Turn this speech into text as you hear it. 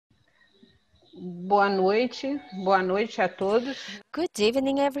Boa noite a todos. Good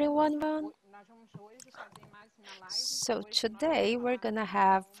evening, everyone. So today we're gonna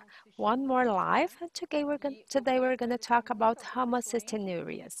have one more live, and today we're gonna talk about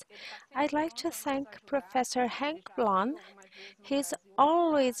homocystinurias. I'd like to thank Professor Henk Blon. He's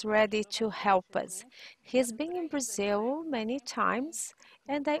always ready to help us. He's been in Brazil many times,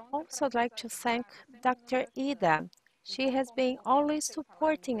 and I also like to thank Dr. Ida. She has been always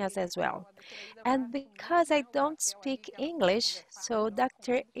supporting us as well. And because I don't speak English, so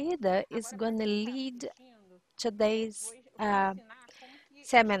Dr. Ida is going to lead today's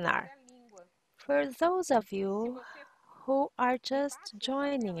seminar. For those of you who are just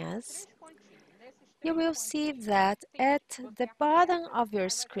joining us, you will see that at the bottom of your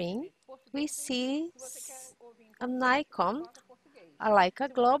screen, we see an icon like a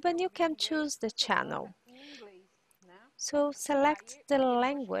globe, and you can choose the channel. So select the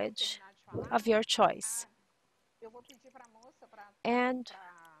language of your choice. And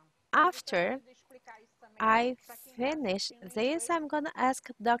after I finish this, I'm going to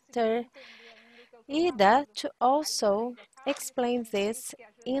ask Dr. Ida to also explain this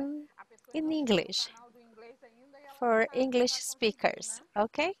in English for English speakers,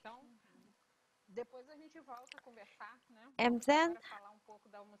 okay? And then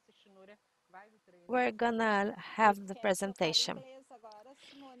we're gonna have the presentation.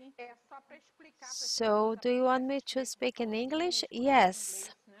 So do you want me to speak in English? Yes,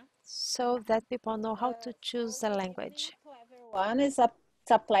 so that people know how to choose the language. Everyone, it's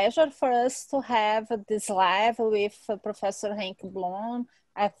a pleasure for us to have this live with Professor Henk Blon.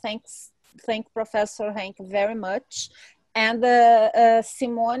 I thank Professor Henk very much. And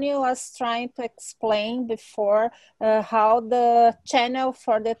Simone was trying to explain before how the channel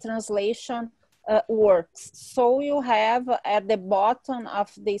for the translation works. So you have at the bottom of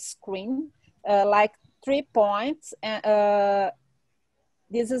the screen like 3 points.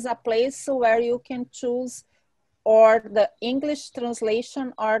 This is a place where you can choose or the English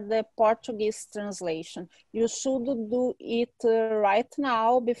translation or the Portuguese translation. You should do it right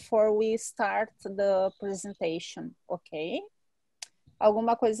now before we start the presentation, okay?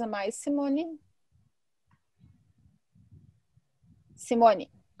 Alguma coisa mais, Simone? Simone,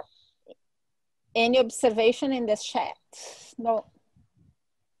 any observation in the chat? No.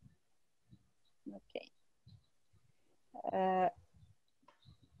 Okay.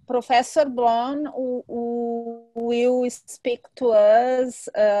 Professor Blon will speak to us.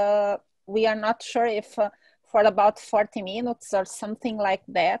 We are not sure if for about 40 minutes or something like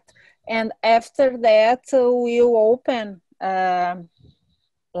that. And after that, we'll open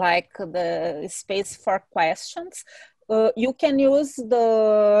like the space for questions. You can use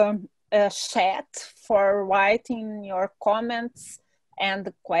the chat for writing your comments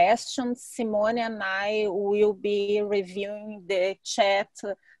and questions. Simone and I will be reviewing the chat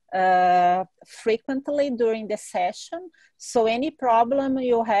frequently during the session. So any problem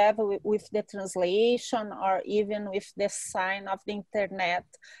you have with the translation or even with the sign of the internet,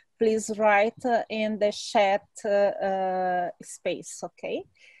 please write in the chat space, okay?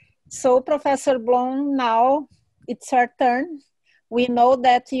 So Professor Blon, now it's your turn. We know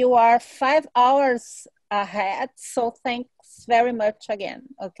that you are 5 hours ahead, so thanks very much again,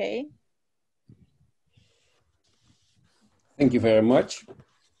 okay? Thank you very much.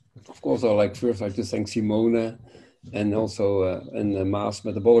 Of course, I'd like to thank Simone and also and the Mass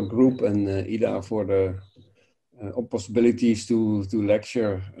Metabolic Group and Ida for the possibilities to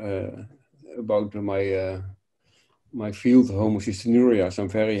lecture about my field, homocystinuria. So I'm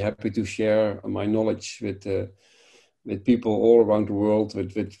very happy to share my knowledge with people all around the world,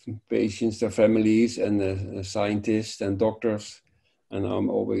 with patients, their families, and scientists and doctors. And I'm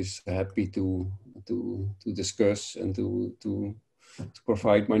always happy to discuss and to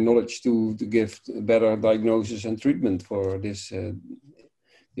provide my knowledge to give better diagnosis and treatment for this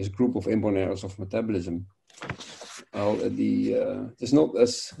this group of imponers of metabolism. It's not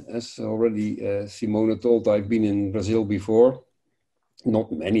as already Simone told. I've been in Brazil before,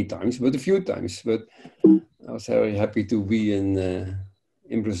 not many times, but a few times. But I was very happy to be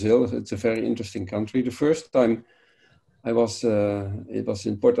in Brazil. It's a very interesting country. The first time I was, it was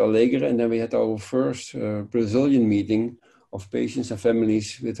in Porto Alegre, and then we had our first Brazilian meeting of patients and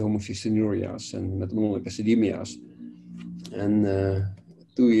families with homocystinurias and metabolic acidemias. And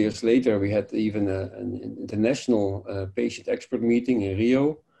 2 years later, we had even an international patient expert meeting in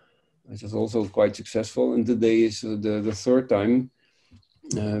Rio, which was also quite successful. And today is the third time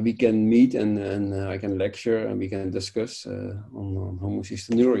we can meet and I can lecture and we can discuss on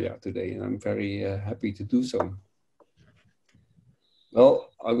homocystinuria today. And I'm very happy to do so. Well,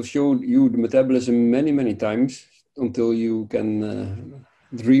 I will show you the metabolism many, many times until you can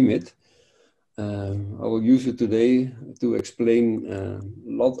dream it. I will use it today to explain a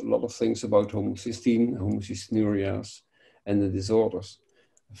lot of things about homocysteine, homocystinurias, and the disorders.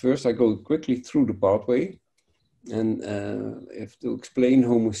 First, I go quickly through the pathway. And if to explain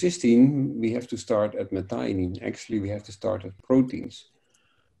homocysteine, we have to start at methionine. Actually, we have to start at proteins.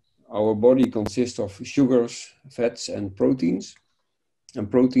 Our body consists of sugars, fats, and proteins. And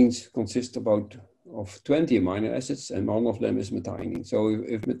proteins consist of 20 amino acids, and one of them is methionine. So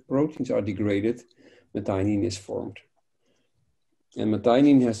if proteins are degraded, methionine is formed. And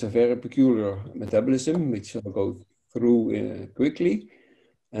methionine has a very peculiar metabolism, which I'll go through quickly.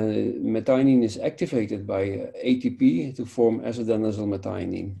 Methionine is activated by ATP to form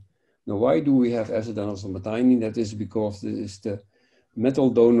acetyldenazylmethionine. Now, why do we have acetyldenazylmethionine? That is because this is the metal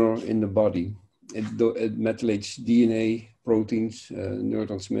donor in the body. It methylates DNA, proteins,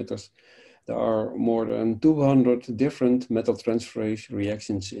 neurotransmitters. There are more than 200 different metal transferase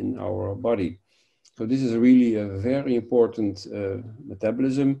reactions in our body. So this is really a very important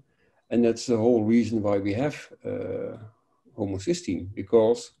metabolism, and that's the whole reason why we have homocysteine,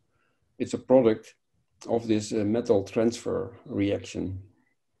 because it's a product of this metal transfer reaction.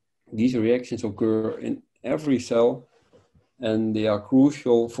 These reactions occur in every cell, and they are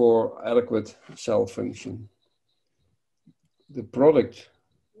crucial for adequate cell function. The product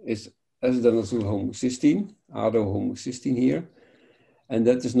is acetyldenazyl homocysteine, homocysteine here, and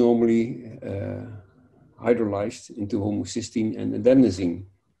that is normally hydrolyzed into homocysteine and adenosine.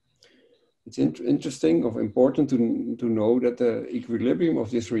 It's interesting or important to know that the equilibrium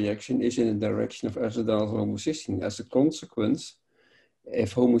of this reaction is in the direction of acetyldenazyl homocysteine. As a consequence,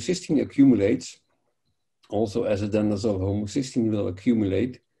 if homocysteine accumulates, also acetyldenazyl homocysteine will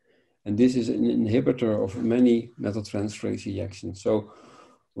accumulate, and this is an inhibitor of many metal transferase reactions. So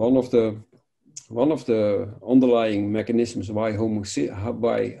one of the underlying mechanisms why high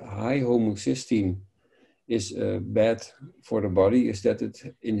homocysteine is bad for the body is that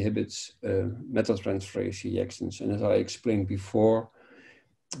it inhibits metal transferase reactions. And as I explained before,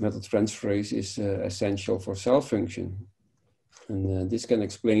 metal transferase is essential for cell function. And this can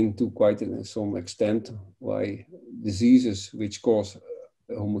explain to quite some extent why diseases which cause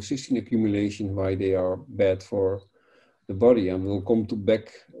homocysteine accumulation, why they are bad for the body. And we'll come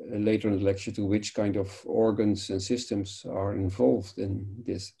back later in the lecture to which kind of organs and systems are involved in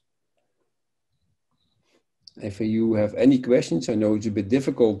this. If you have any questions, I know it's a bit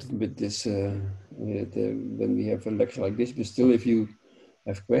difficult with this when we have a lecture like this, but still, if you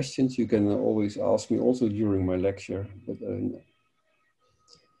have questions, you can always ask me also during my lecture. But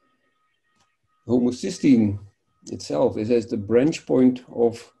homocysteine itself is as the branch point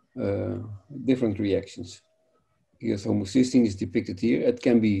of different reactions. Because homocysteine is depicted here, it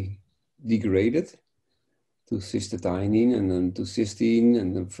can be degraded to cystathionine and then to cysteine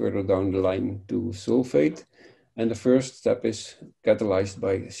and then further down the line to sulfate. And the first step is catalyzed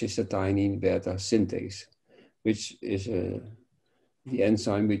by cystathionine beta synthase, which is the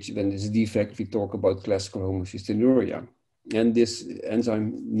enzyme which, when it's a defect, we talk about classical homocystinuria. And this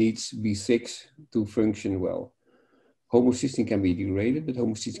enzyme needs B6 to function well. Homocysteine can be degraded, but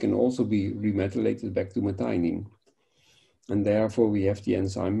homocysteine can also be remethylated back to methionine. And therefore we have the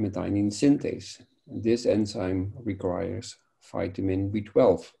enzyme methionine synthase. And this enzyme requires vitamin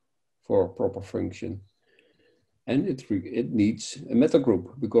B12 for proper function. And it needs a metal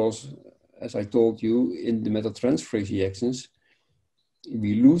group because, as I told you, in the metal transferase reactions,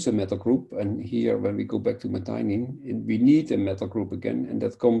 we lose a metal group. And here, when we go back to methionine, we need a metal group again. And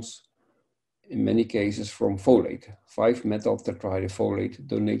that comes in many cases from folate. 5-methyl tetrahydrofolate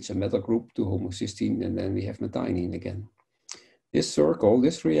donates a metal group to homocysteine, and then we have methionine again. This circle,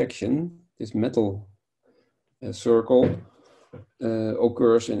 this reaction, this metal circle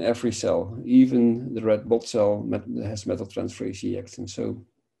occurs in every cell. Even the red blood cell has metal transferase reaction. So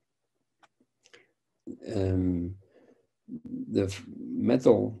the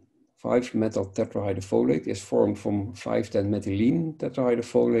 5-methyl tetrahydrofolate is formed from 5,10-methylene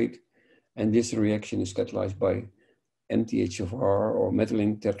tetrahydrofolate, and this reaction is catalyzed by MTHFR or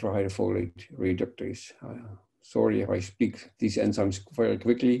methylene tetrahydrofolate reductase. Sorry if I speak these enzymes very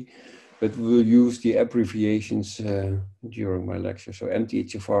quickly, but we'll use the abbreviations during my lecture. So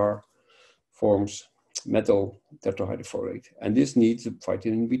MTHFR forms methyl tetrahydrofolate, and this needs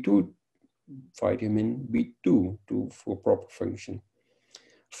vitamin B2 for proper function.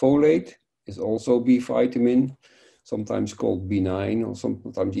 Folate is also B vitamin, sometimes called B9 or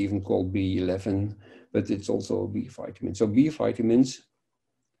sometimes even called B11, but it's also a B vitamin. So B vitamins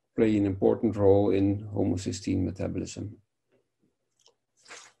play an important role in homocysteine metabolism.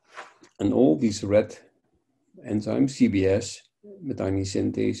 And all these red enzymes, CBS, methionine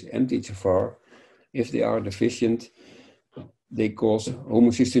synthase, MTHFR, if they are deficient, they cause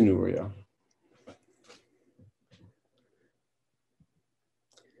homocistinuria.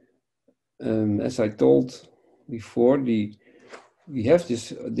 As I told before, we have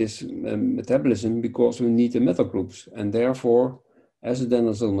this metabolism because we need the metal groups, and therefore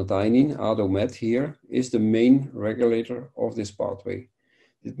acetyldenazylmethionine, ADOMET here, is the main regulator of this pathway.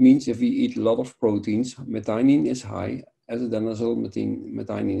 It means if we eat a lot of proteins, methionine is high,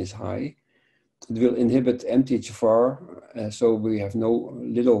 acetyldenazylmethionine is high. It will inhibit MTHFR, so we have no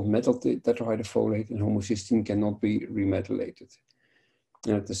little metal tetrahydrofolate, and homocysteine cannot be remethylated.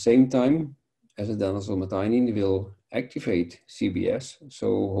 And at the same time, acetyldenazylmethionine will activate CBS, so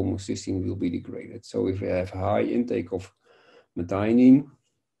homocysteine will be degraded. So if we have high intake of methionine,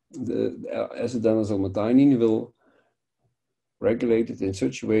 the acetyldenazylmethionine will regulate it in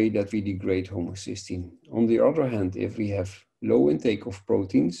such a way that we degrade homocysteine. On the other hand, if we have low intake of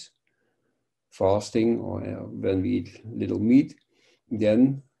proteins, fasting or when we eat little meat,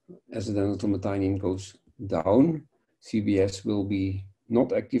 then acetyldenazylmethionine goes down, CBS will be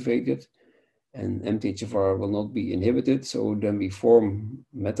not activated, and MTHFR will not be inhibited, so then we form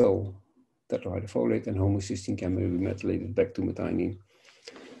metal tetrahydrofolate and homocysteine can be remethylated back to methionine.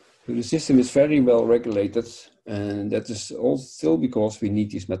 So the system is very well regulated, and that is also still because we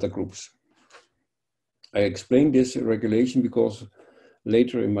need these metal groups. I explained this regulation because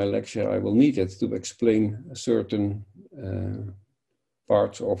later in my lecture I will need it to explain certain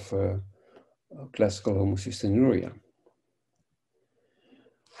parts of classical homocystinuria.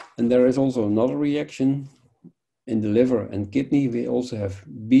 And there is also another reaction in the liver and kidney. We also have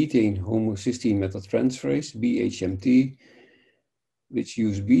betaine homocysteine methyltransferase, BHMT, which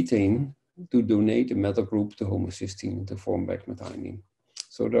use betaine to donate a metal group to homocysteine to form back methionine.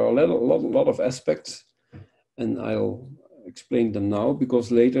 So there are a lot of aspects, and I'll explain them now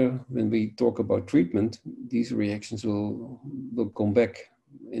because later when we talk about treatment, these reactions will come back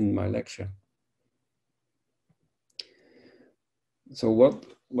in my lecture. So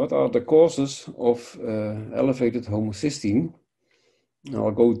what are the causes of elevated homocysteine?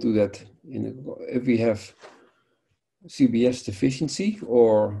 I'll go to that if we have CBS deficiency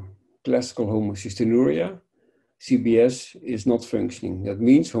or classical homocystinuria, CBS is not functioning. That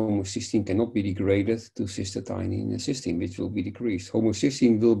means homocysteine cannot be degraded to cystathionine and cysteine, which will be decreased.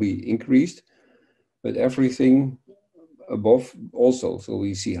 Homocysteine will be increased, but everything above also. So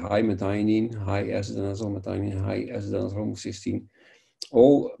we see high methionine, high acetyldenazylmethionine, high acetyldenazylhomocysteine,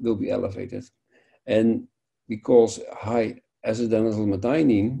 all will be elevated. And because high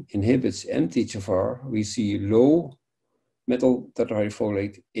acetyldenazylmethionine inhibits MTHFR, we see low metal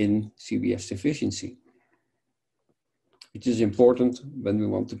tetrahydrofolate in CBS deficiency, which is important when we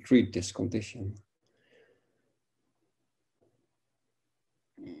want to treat this condition.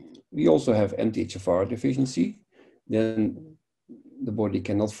 We also have MTHFR deficiency, then the body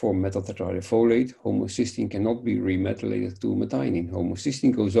cannot form metal tetrahydrofolate, homocysteine cannot be remethylated to methionine.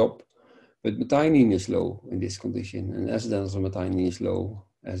 Homocysteine goes up, but methionine is low in this condition, and acetyldenazylmethionine is low,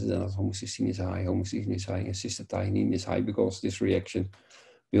 acetyldenazylhomocysteine is high, homocysteine is high, and cystathionine is high because this reaction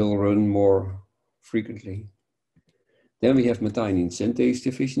will run more frequently. Then we have methionine synthase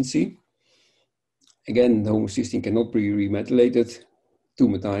deficiency. Again, the homocysteine cannot be remethylated to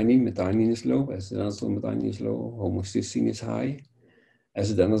methionine. Methionine is low, acetyldenazylmethionine is low, homocysteine is high,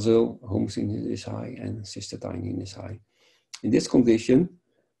 acetyldenazyl, homocysteine is high, and cystathionine is high. In this condition,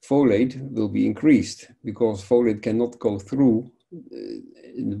 folate will be increased because folate cannot go through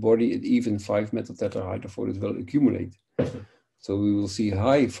in the body, even 5-metal tetrahydrofolate will accumulate. So we will see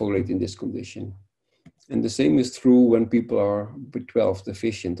high folate in this condition. And the same is true when people are B12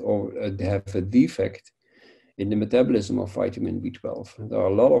 deficient or they have a defect in the metabolism of vitamin B12. There are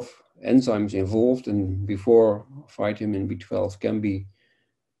a lot of enzymes involved, and before vitamin B12 can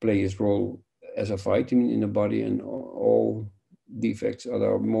play its role as a vitamin in the body, and all defects,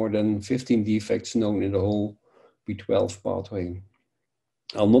 there are more than 15 defects known in the whole B12 pathway.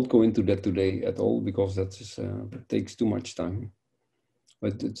 I'll not go into that today at all because that takes too much time.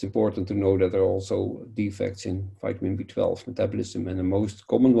 But it's important to know that there are also defects in vitamin B12 metabolism, and the most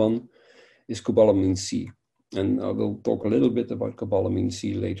common one is cobalamin C. And I will talk a little bit about cobalamin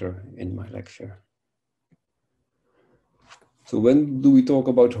C later in my lecture. So when do we talk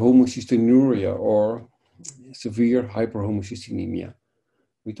about homocystinuria or severe hyperhomocysteinemia?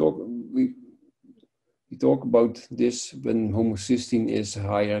 We talk about this when homocysteine is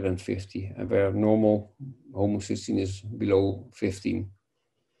higher than 50, and where normal homocysteine is below 15.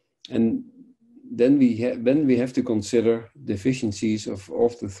 And then we have to consider deficiencies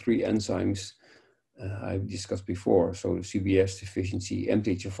of the three enzymes I've discussed before. So CBS deficiency,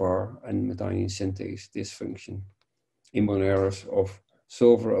 MTHFR, and methionine synthase dysfunction, inborn errors of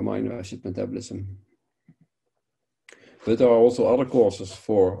sulfur amino acid metabolism. But there are also other causes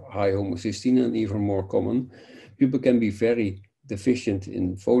for high homocysteine, and even more common. People can be very deficient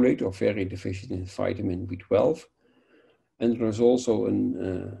in folate or very deficient in vitamin B12. And there's also a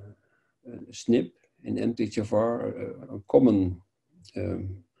SNP in MTHFR, a common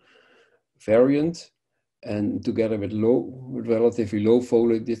variant. And together with relatively low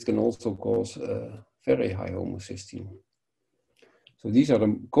folate, this can also cause very high homocysteine. So these are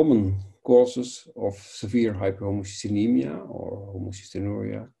the common causes of severe hyperhomocysteinemia or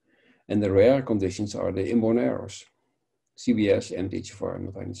homocystinuria. And the rare conditions are the inborn errors, CBS, MTHFR, and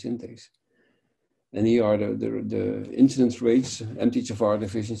methionine synthase. And here are the incidence rates. MTHFR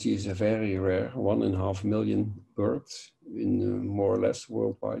deficiency is a very rare, 1.5 million births in more or less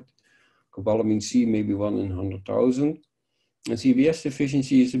worldwide. Cobalamin C maybe 1 in 100,000. And CBS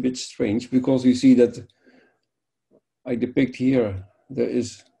deficiency is a bit strange because you see that I depict here, there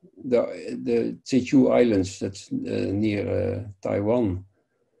is the Jeju Islands, that's near Taiwan.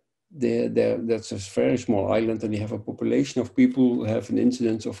 That's a very small island, and they have a population of people who have an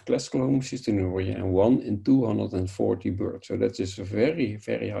incidence of classical homocystinuria, and 1 in 240 births. So that is a very,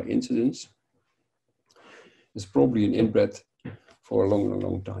 very high incidence. It's probably an inbred for a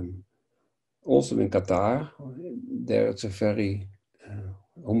long time. Also in Qatar, there it's a very,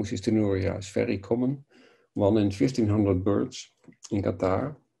 homocystinuria is very common. 1 in 1,500 births in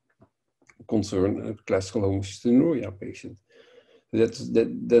Qatar concern a classical homocystinuria patient. That's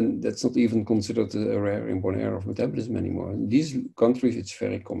not even considered a rare inborn error of metabolism anymore. In these countries, it's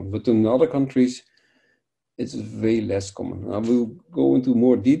very common, but in other countries, it's way less common. I will go into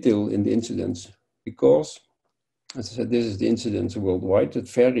more detail in the incidence because, as I said, this is the incidence worldwide. It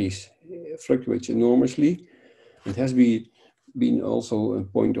varies, fluctuates enormously. It has been also a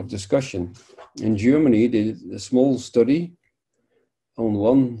point of discussion. In Germany, they did a small study on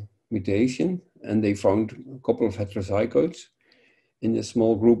one mutation, and they found a couple of heterozygotes in a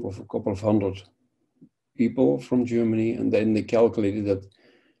small group of a couple of hundred people from Germany, and then they calculated that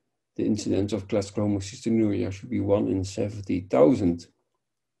the incidence of classical homocystinuria should be 1 in 70,000.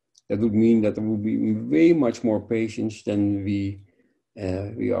 That would mean that there would be way much more patients than we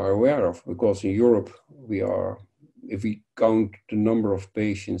are aware of, because in Europe if we count the number of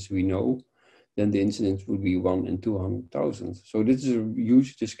patients we know, then the incidence would be 1 in 200,000. So this is a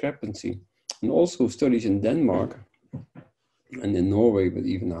huge discrepancy. And also studies in Denmark and in Norway, but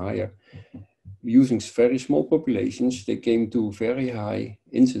even higher, using very small populations, they came to very high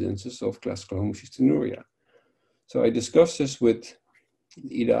incidences of classical homocystinuria. So I discussed this with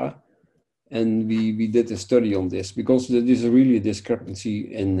Ida, and we did a study on this because there is really a discrepancy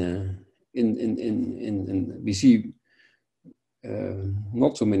we see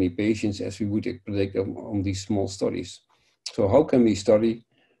not so many patients as we would predict on these small studies. So how can we study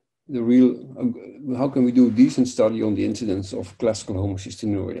how can we do a decent study on the incidence of classical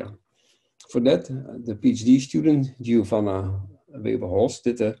homocystinuria? For that, the PhD student, Giovanna Weber-Horst,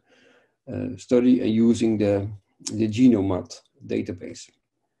 did a study using the GenoMat database.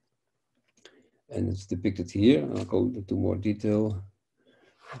 And it's depicted here. I'll go into more detail.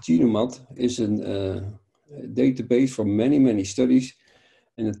 GenoMat is a database for many studies,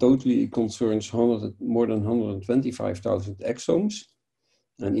 and it totally concerns more than 125,000 exomes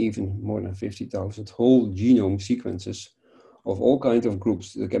and even more than 50,000 whole genome sequences of all kinds of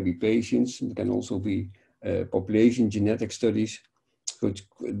groups. There can be patients, there can also be population genetic studies. So it's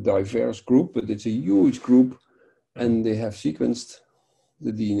a diverse group, but it's a huge group, and they have sequenced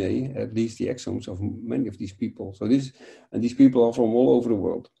the DNA, at least the exomes of many of these people. So these people are from all over the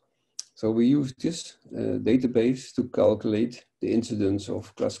world. So we use this database to calculate the incidence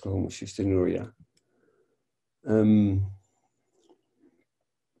of classical homocystinuria.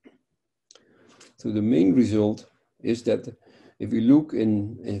 So the main result is that if we look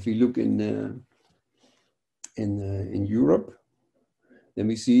in Europe, then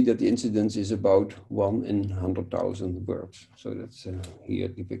we see that the incidence is about 1 in 100,000 births. So that's here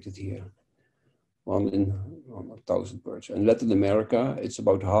depicted here, 1 in 100,000 births. And Latin America, it's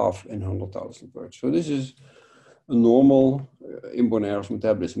about half in 100,000 births. So this is a normal inborn error of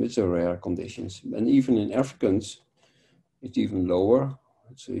metabolism. It's a rare condition. And even in Africans, it's even lower.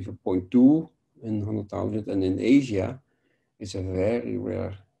 It's even 0.2 in 100,000. And in Asia, it's a very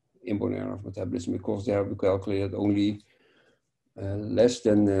rare inborn error of metabolism, because there we calculated only less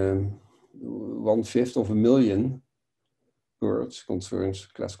than 1/5 of a million births concerns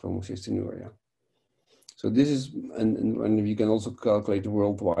classical homocystinuria. So this is, and when you can also calculate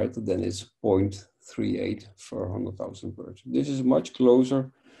worldwide, then it's 0.38 for 100,000 birds. This is much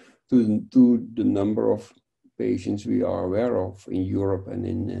closer to the number of patients we are aware of in Europe and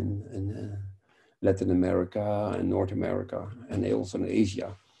in Latin America and North America and also in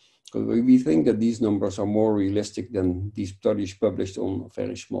Asia. Because we think that these numbers are more realistic than these studies published on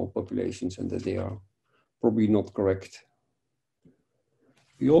very small populations, and that they are probably not correct.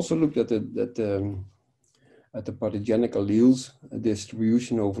 We also looked at the pathogenic alleles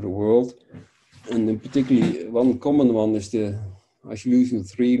distribution over the world, and in particularly one common one is the isoleucine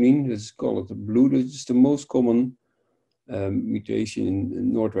 3-gene. Let's call it the blue. This is the most common mutation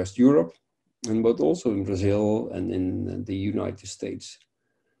in Northwest Europe, but also in Brazil and in the United States.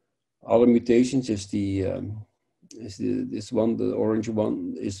 Other mutations is this one, the orange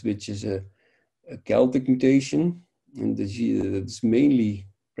one, which is a Celtic mutation, and it's mainly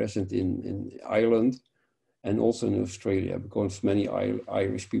present in Ireland and also in Australia, because many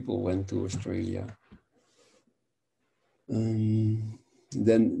Irish people went to Australia. Then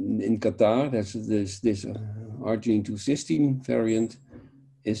in Qatar, there's this arginine 2-cysteine variant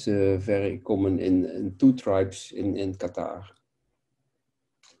is very common in 2 tribes in Qatar.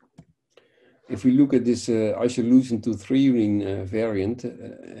 If we look at this isoleucine 2-3-gene variant,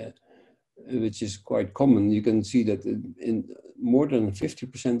 which is quite common, you can see that in more than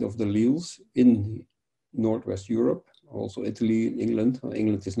 50% of the alleles in Northwest Europe, also Italy, England.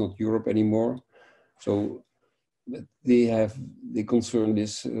 England is not Europe anymore, so they concern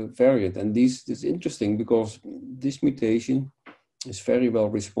this variant, and this is interesting because this mutation is very well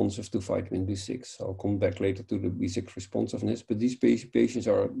responsive to vitamin B6. I'll come back later to the B6 responsiveness, but these patients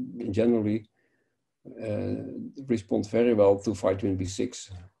are generally respond very well to vitamin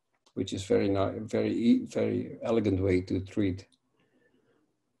B6, which is very elegant way to treat.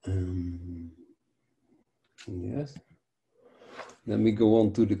 Yes. Then we go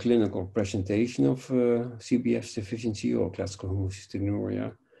on to the clinical presentation of CBS deficiency or classical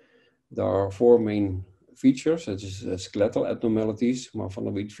homocistinuria. There are 4 main features, such as skeletal abnormalities,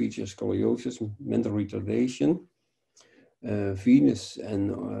 Marfanoid features, scoliosis, mental retardation, venous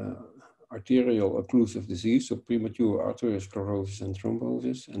and arterial occlusive disease, so premature arteriosclerosis and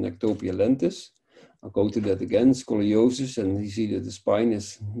thrombosis, and ectopia lentis. I'll go to that again, scoliosis, and you see that the spine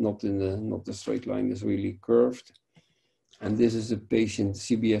is not the straight line, is really curved. And this is a patient,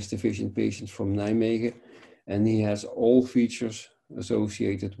 CBS deficient patient from Nijmegen, and he has all features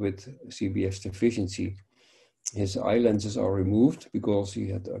associated with CBS deficiency. His eye lenses are removed because he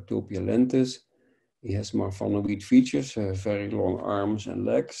had ectopia lentis. He has Marfanoid features, very long arms and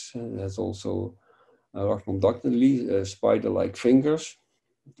legs. Has also arachnodactyly, spider-like fingers.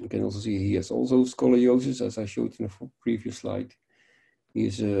 You can also see he has also scoliosis, as I showed in the previous slide. He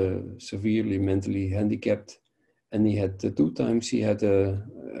is severely mentally handicapped, and he had 2 times he had a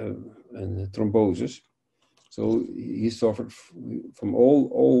thrombosis. So he suffered from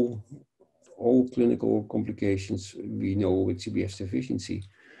all clinical complications we know with CBS deficiency.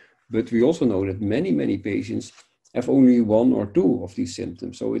 But we also know that many patients have only 1 or 2 of these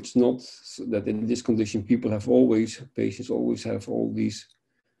symptoms. So it's not that in this condition patients always have all these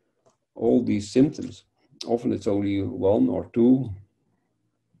symptoms. Often it's only 1 or 2.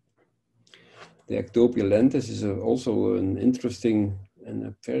 The ectopia lentis is also an interesting and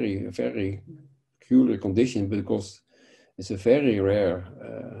a very peculiar condition, because it's a very rare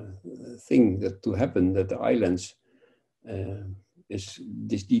thing to happen, that the eye lens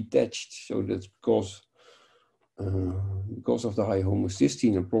is detached. So that's because of the high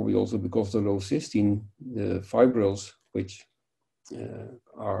homocysteine, and probably also because of the low cysteine, the fibrils which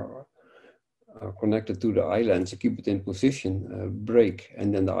are connected to the eye lens to keep it in position break,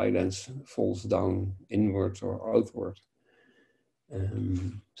 and then the eye lens falls down inwards or outward.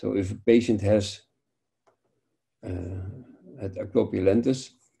 So if a patient has had ectopia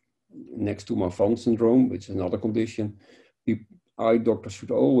lentis next to Marfan syndrome, which is another condition, eye doctors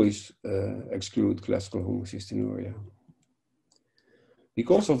should always exclude classical homocistinuria.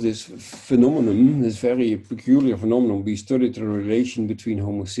 Because of this phenomenon, this very peculiar phenomenon, we studied the relation between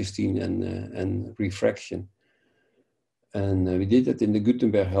homocysteine and refraction. And we did that in the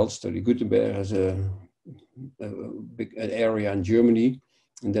Gutenberg health study. Gutenberg has a big area in Germany,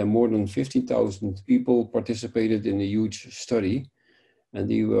 and there more than 15,000 people participated in a huge study, and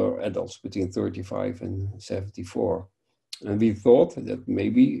they were adults between 35 and 74. And we thought that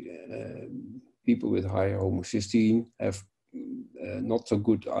maybe people with higher homocysteine have not so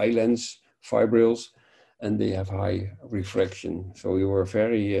good eye lens fibrils, and they have high refraction. So we were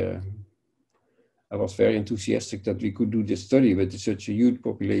I was very enthusiastic that we could do this study with such a huge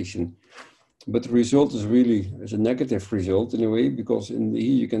population. But the result is a negative result in a way, because here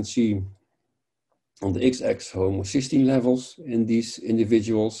you can see on the x-axis homocysteine levels in these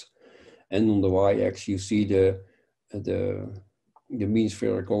individuals, and on the y-axis you see the mean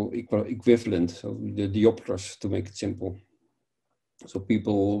spherical equivalent, so the diopters, to make it simple. So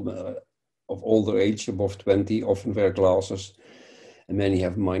people of older age, above 20, often wear glasses, and many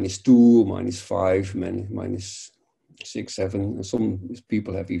have -2, -5, many -6, 7, and some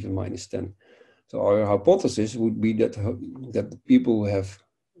people have even -10. So our hypothesis would be that the people who have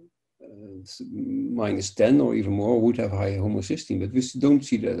 -10 or even more would have high homocysteine, but we don't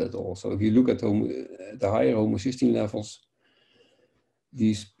see that at all. So if you look at the higher homocysteine levels,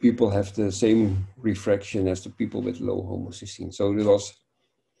 these people have the same refraction as the people with low homocysteine. So it was,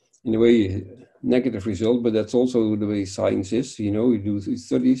 in a way, negative result, but that's also the way science is. You know, you do these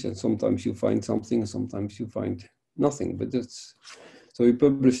studies, and sometimes you find something, and sometimes you find nothing. But that's so we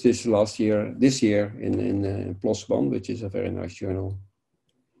published this this year in PLOS One, which is a very nice journal.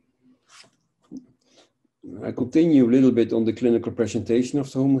 I continue a little bit on the clinical presentation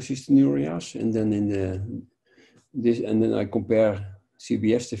of the homocysteinurias, and then then I compare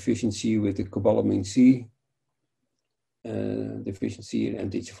CBS deficiency with the cobalamin C deficiency and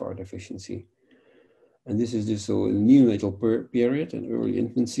MTHFR deficiency. And this is just a neonatal period and early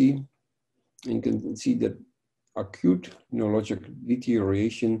infancy. And you can see that acute neurologic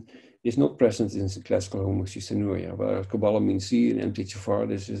deterioration is not present in classical homocystinuria, whereas cobalamin C and MTHFR,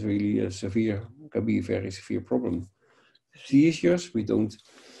 this is really can be a very severe problem. Seizures, we don't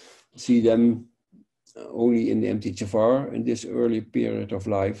see them only in the MTHFR in this early period of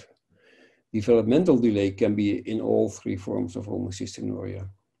life. Developmental delay can be in all three forms of homocystinuria.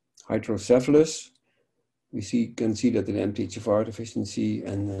 Hydrocephalus, we can see that in MTHFR deficiency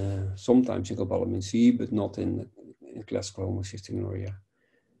and sometimes in cobalamin C, but not in classical homocystinuria.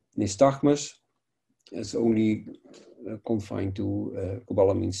 Nystagmus is only confined to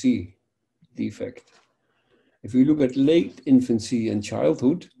cobalamin C defect. If we look at late infancy and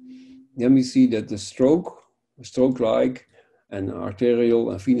childhood, then we see that the stroke-like and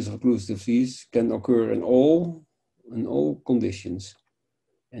arterial and venous occlusive disease can occur in all conditions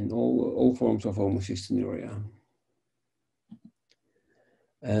and all forms of homocystinuria.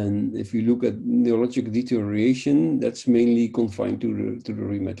 And if you look at neurologic deterioration, that's mainly confined to the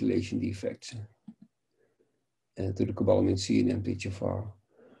remethylation defects, to the cobalamin C and MTHFR.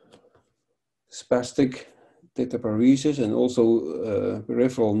 Spastic tetraparesis and also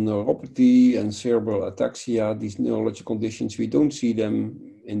peripheral neuropathy and cerebral ataxia, these neurological conditions, we don't see them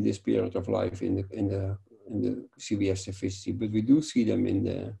in this period of life in the CBS deficiency, but we do see them in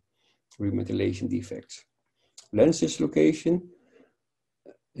the remethylation defects. Lens dislocation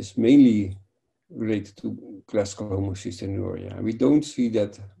is mainly related to classical homocystinuria. We don't see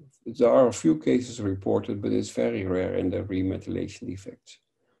that. There are a few cases reported, but it's very rare in the remethylation defects.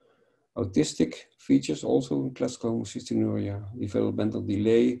 Autistic features also in classical homocystinuria, developmental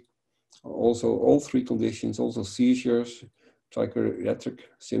delay, also all three conditions, also seizures, psychiatric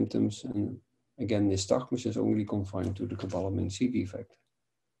symptoms, and again, nystagmus is only confined to the cobalamin C defect.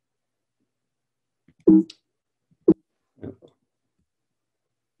 Yeah.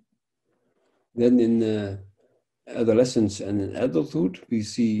 Then in adolescence and in adulthood, we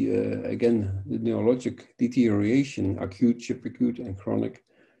see again the neurologic deterioration, acute, subacute, and chronic,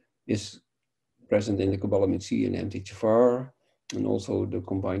 is present in the cobalamin C and MTHFR, and also the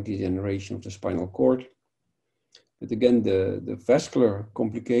combined degeneration of the spinal cord. But again, the vascular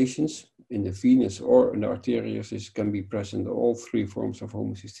complications in the venous or in the arterials can be present in all three forms of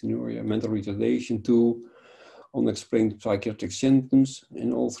homocystinuria. Mental retardation too, unexplained psychiatric symptoms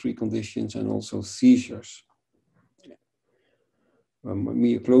in all three conditions, and also seizures.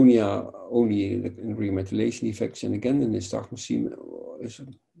 Myoclonia only in remethylation effects, and again, the nystagmus is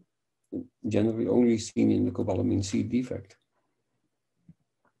generally only seen in the cobalamin C defect.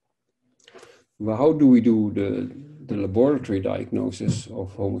 Well, how do we do the laboratory diagnosis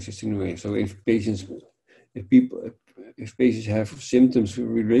of homocystinuria? So if patients have symptoms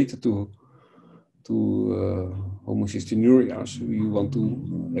related to homocystinuria,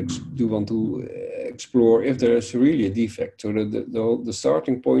 you want to explore if there is really a defect. So the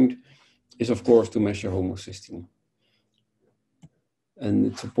starting point is, of course, to measure homocysteine. And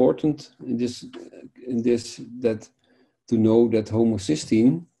it's important in this that to know that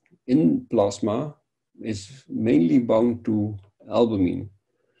homocysteine in plasma is mainly bound to albumin.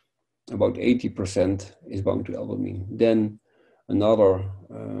 About 80% is bound to albumin. Then another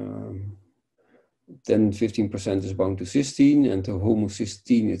 10-15% is bound to cysteine and to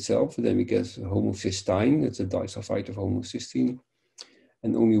homocysteine itself. Then we get homocysteine, it's a disulfide of homocysteine.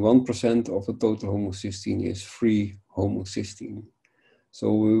 and only 1% of the total homocysteine is free homocysteine.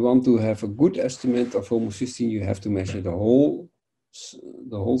 So we want to have a good estimate of homocysteine, you have to measure the whole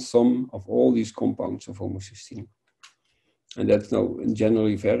sum of all these compounds of homocysteine. And that's now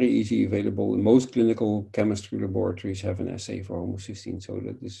generally very easy available. Most clinical chemistry laboratories have an assay for homocysteine. So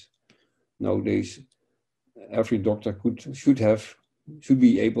that is nowadays every doctor should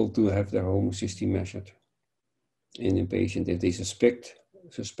be able to have their homocysteine measured in a patient if they suspect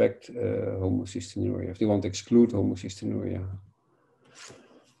homocystinuria, if they want to exclude homocystinuria.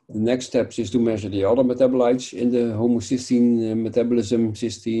 The next steps is to measure the other metabolites in the homocysteine metabolism,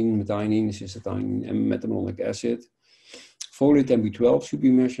 cysteine, methionine, cystathionine, and methylmalonic acid. Folate and B12 should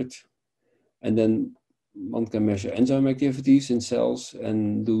be measured. And then one can measure enzyme activities in cells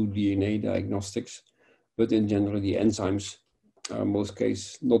and do DNA diagnostics. But in general, the enzymes are in most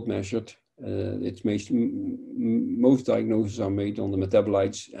cases not measured. Most diagnoses are made on the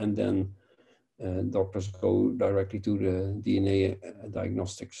metabolites, and then doctors go directly to the DNA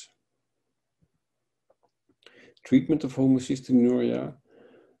diagnostics. Treatment of homocystinuria.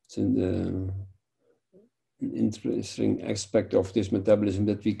 It's an interesting aspect of this metabolism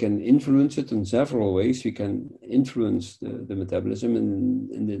that we can influence it in several ways. We can influence the metabolism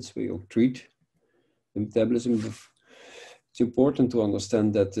and in this way of treat the metabolism. It's important to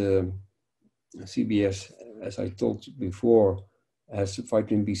understand that CBS, as I told before, has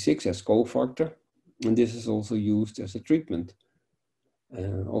vitamin B6 as cofactor, and this is also used as a treatment.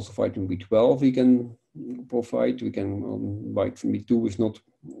 Also vitamin B12 we can provide. Vitamin B2 is not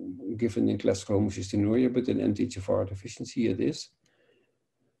given in classical homocystinuria, but in MTHFR deficiency it is.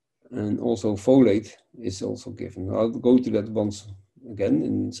 And also folate is also given. I'll go to that once again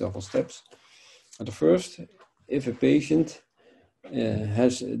in several steps. At the first, if a patient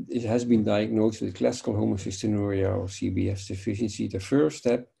has been diagnosed with classical homocystinuria or CBS deficiency, the first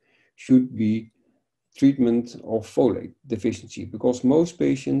step should be treatment of folate deficiency, because most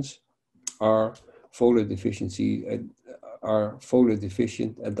patients are folate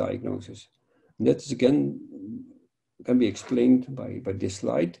deficient at diagnosis. And that is again can be explained by this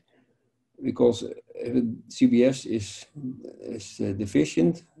slide, because if CBS is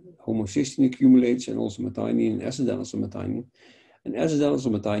deficient, homocysteine accumulates, and also methionine and acetylmethionine. And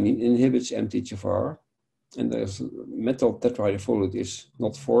acetylmethionine inhibits MTHFR, and there's methyl tetrahydrofolate is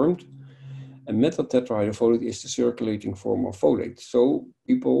not formed. And methyl tetrahydrofolate is the circulating form of folate. So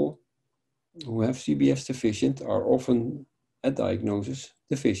people who have CBS deficient are often at diagnosis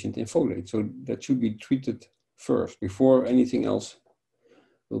deficient in folate. So that should be treated first before anything else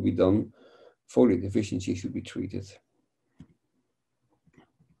will be done. Folate deficiency should be treated.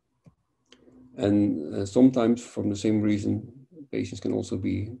 And sometimes from the same reason, patients can also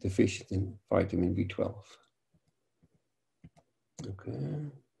be deficient in vitamin B12. Okay.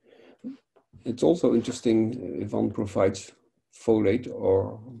 It's also interesting if one provides folate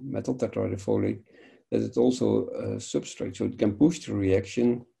or methyl tetrahydrofolate, that it's also a substrate, so it can push the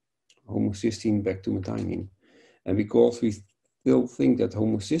reaction homocysteine back to methionine. And because we still think that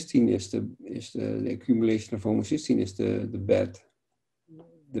homocysteine is the accumulation of homocysteine is the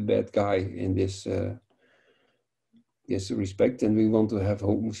bad guy in this respect, and we want to have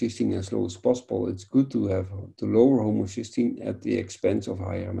homocysteine as low as possible, it's good to lower homocysteine at the expense of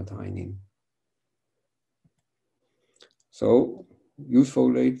higher methionine. So use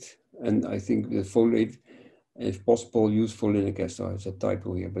folate, and I think the folate, if possible, use folinic acid. It's a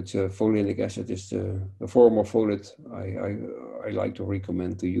typo here, but folinic acid is the form of folate I like to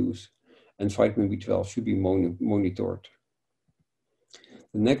recommend to use. And vitamin B12 should be monitored.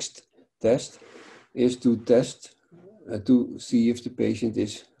 The next test is to test to see if the patient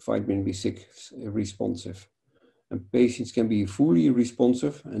is vitamin B6 responsive. And patients can be fully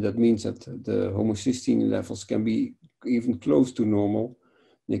responsive, and that means that the homocysteine levels can be even close to normal.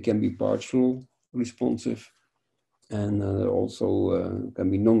 They can be partial responsive, and also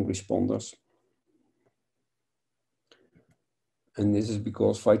can be non-responders. And this is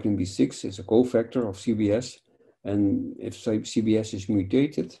because vitamin B6 is a cofactor of CBS, and if CBS is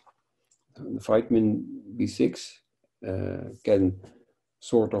mutated, the vitamin B6 can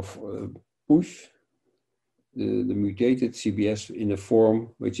sort of push the mutated CBS in a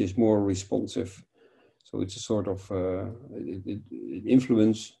form which is more responsive. So it's a sort of, it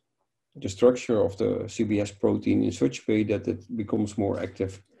influences the structure of the CBS protein in such a way that it becomes more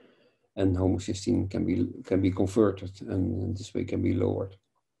active, and homocysteine can be converted, and this way can be lowered.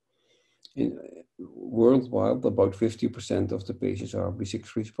 Worldwide, about 50% of the patients are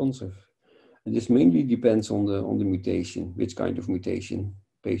B6 responsive. And this mainly depends on the mutation, which kind of mutation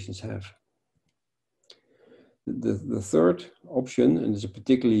patients have. The third option, and is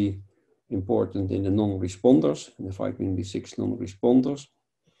particularly important in the non-responders, in the vitamin B6 non-responders,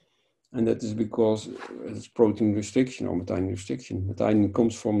 and that is because it's protein restriction or methionine restriction. Methionine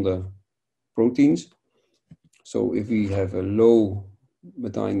comes from the proteins. So if we have a low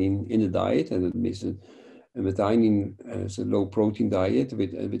methionine in the diet, and it means a methionine is a low protein diet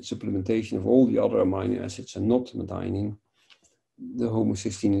with supplementation of all the other amino acids and not methionine, the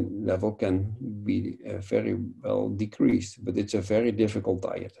homocysteine level can be very well decreased, but it's a very difficult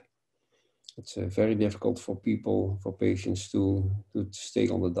diet. It's very difficult for people, for patients to stay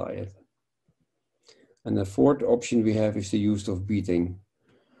on the diet. And the fourth option we have is the use of betaine.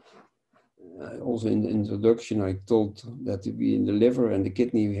 Also in the introduction, I told that in the liver and the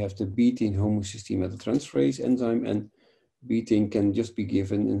kidney, we have the betaine homocysteine methyltransferase enzyme, and betaine can just be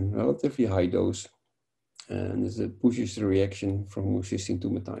given in relatively high dose. And it pushes the reaction from homocysteine to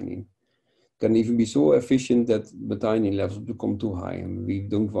methionine. Can even be so efficient that methionine levels become too high, and we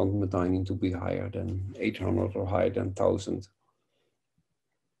don't want methionine to be higher than 800 or higher than 1000.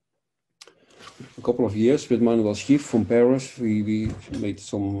 A couple of years with Manuel Schiff from Paris, we made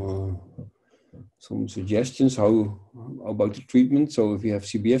some suggestions how about the treatment. So if you have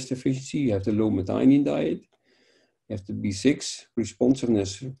CBS deficiency, you have the low methionine diet, you have the B6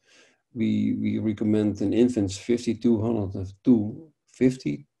 responsiveness. We recommend in infants 50 to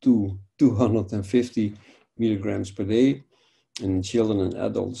 250 milligrams per day, and in children and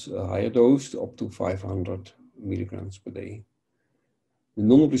adults a higher dose up to 500 milligrams per day. The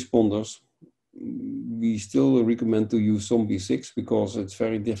non-responders, we still recommend to use some B6 because it's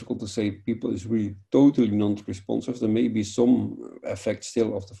very difficult to say people is really totally non-responsive. There may be some effect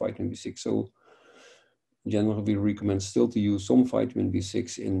still of the vitamin B6. So in general, we recommend still to use some vitamin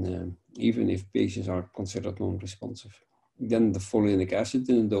B6 in even if patients are considered non-responsive. Then the folinic acid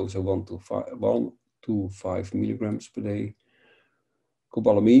in a dose of 1 to 5 milligrams per day.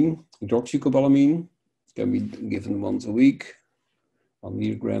 Cobalamin, hydroxycobalamin, can be given once a week. 1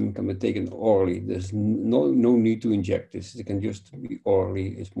 milligram can be taken orally. There's no need to inject this. It can just be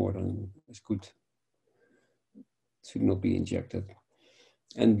orally. It's more than it's good. It should not be injected.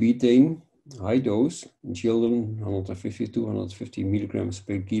 And betaine, high dose in children, 150 to 250 milligrams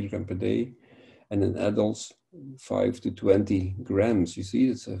per kilogram per day, and in adults, 5 to 20 grams. You see,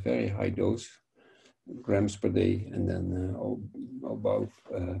 it's a very high dose, grams per day, and then about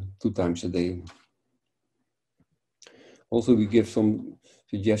 2 times a day. Also, we give some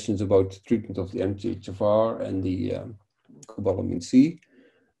suggestions about the treatment of the MTHFR and the cobalamin C.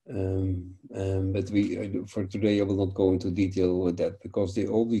 But for today, I will not go into detail with that because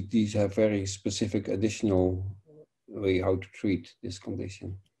these have very specific additional way how to treat this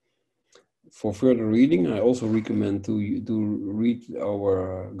condition. For further reading, I also recommend to read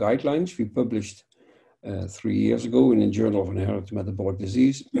our guidelines we published 3 years ago in the Journal of Inherited Metabolic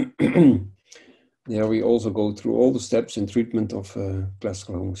Disease. There we also go through all the steps in treatment of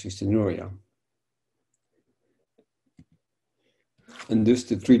classical homocystinuria. And does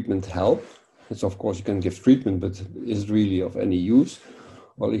the treatment help? It's of course you can give treatment, but is it really of any use?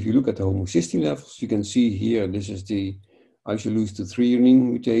 Well, if you look at the homocysteine levels, you can see here, this is the isoleucine-3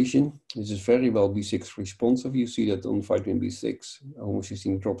 mutation. This is very well B6 responsive. You see that on vitamin B6,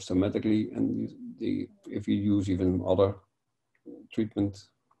 homocysteine drops dramatically, and if you use even other treatment,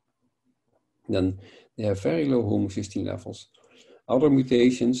 then they have very low homocysteine levels. Other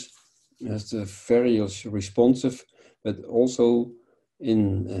mutations has the various responsive, but also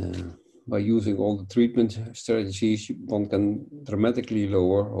by using all the treatment strategies, one can dramatically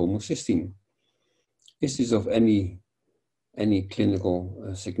lower homocysteine. Is this of any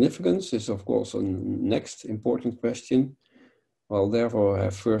clinical significance? Is of course a next important question. Well, therefore, I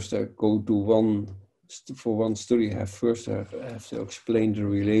have first go to one study. I first have to explain the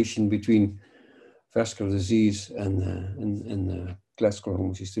relation between vascular disease and classical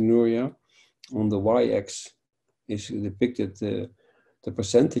homocystinuria. On the y-axis is depicted the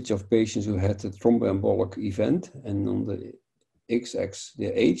percentage of patients who had a thromboembolic event, and on the x-axis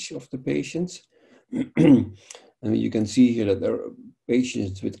the age of the patients. And you can see here that there are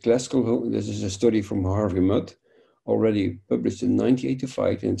patients with classical, this is a study from Harvey Mudd, already published in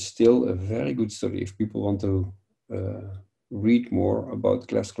 1985, and it's still a very good study. If people want to read more about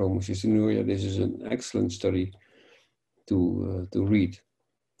classical homocystinuria, this is an excellent study to read.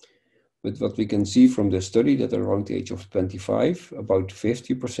 But what we can see from the study that around the age of 25, about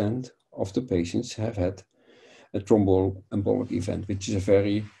 50% of the patients have had a thromboembolic event, which is a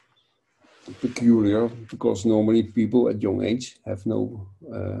very peculiar, because normally people at young age have no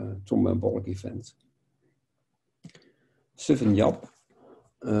thromboembolic events. Sivan Yap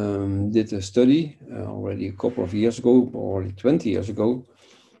did a study already a couple of years ago, already 20 years ago,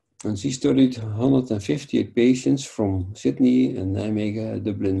 and she studied 158 patients from Sydney and Nijmegen,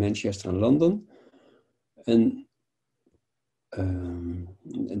 Dublin, Manchester, and London, and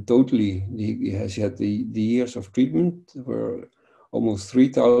totally he has had the years of treatment were almost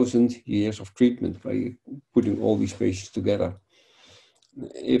 3,000 years of treatment by putting all these patients together.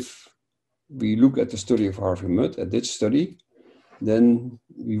 If we look at the study of Harvey Mudd, at this study, then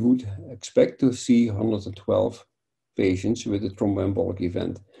we would expect to see 112 patients with a thromboembolic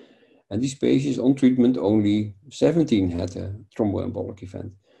event. And these patients on treatment, only 17 had a thromboembolic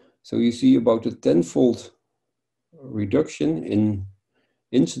event. So you see about a tenfold reduction in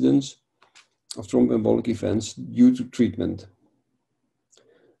incidence of thromboembolic events due to treatment.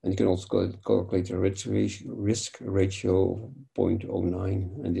 And you can also calculate the risk ratio of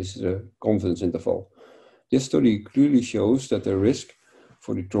 0.09, and this is a confidence interval. This study clearly shows that the risk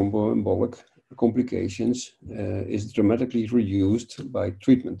for the thromboembolic complications is dramatically reduced by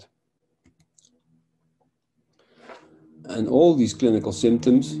treatment. And all these clinical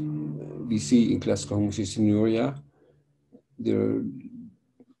symptoms we see in classical homocystinuria,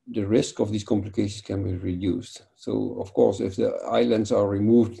 the risk of these complications can be reduced. So, of course, if the islands are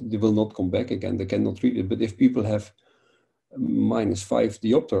removed, they will not come back again. They cannot treat it. But if people have -5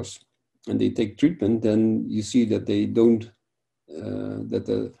 diopters and they take treatment, then you see that they don't, that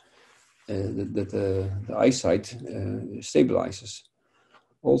the eyesight stabilizes.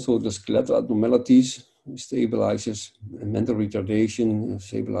 Also, the skeletal abnormalities stabilizes, and mental retardation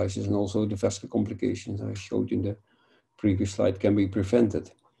stabilizes, and also the vascular complications I showed in the previous slide can be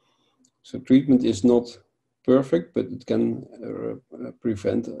prevented. So treatment is not perfect, but it can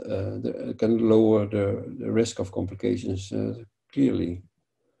prevent, it can lower the risk of complications clearly.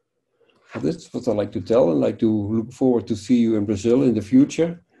 But that's what I like to tell, and like to look forward to see you in Brazil in the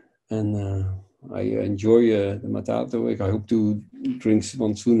future. And I enjoy the matato. I hope to drink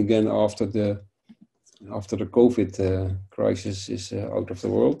one soon again after the COVID crisis is out of the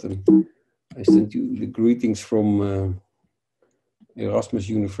world. And I send you the greetings from Erasmus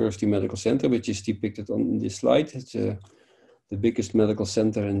University Medical Center, which is depicted on this slide. It's the biggest medical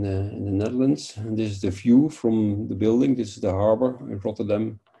center in the Netherlands. And this is the view from the building. This is the harbor in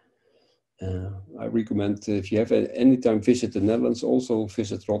Rotterdam. I recommend if you have any time visit the Netherlands, also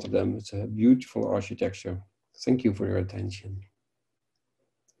visit Rotterdam. It's a beautiful architecture. Thank you for your attention.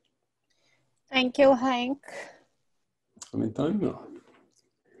 Thank you, Henk. I'm in time now.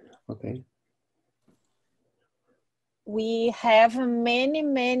 Okay. We have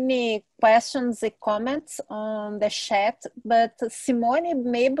many questions and comments on the chat, but Simone,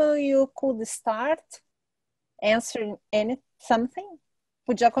 maybe you could start answering something?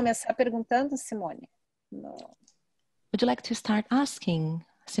 Podia começar perguntando, Simone? No. Would you like to start asking,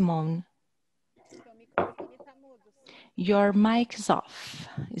 Simone? Your mic is off,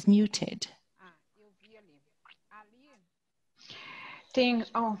 is muted. Tem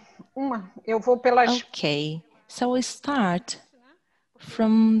eu vou pelas... Okay, so we start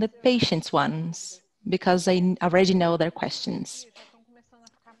from the patients ones, because I already know their questions.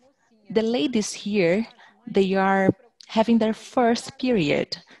 The ladies here, they are having their first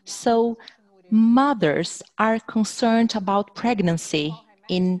period, so mothers are concerned about pregnancy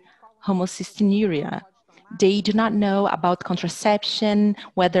in homocystinuria. They do not know about contraception,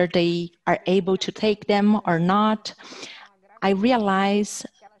 whether they are able to take them or not. I realize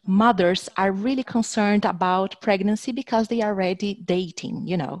mothers are really concerned about pregnancy because they are already dating,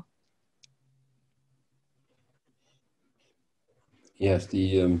 you know. Yes,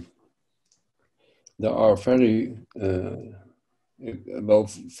 there are very, well,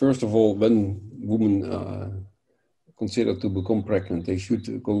 first of all, when women consider to become pregnant, they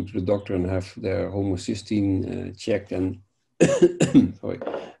should go to the doctor and have their homocysteine checked and sorry,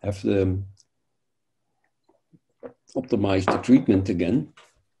 have the optimize the treatment again.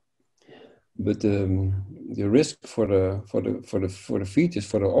 But the risk for the fetus,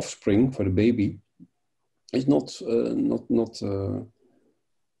 for the offspring, for the baby, is not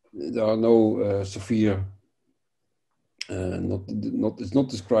there are no severe. It's not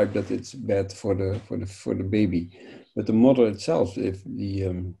described that it's bad for the baby, but the mother itself, if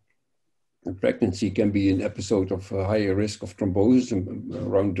the pregnancy can be an episode of higher risk of thrombosis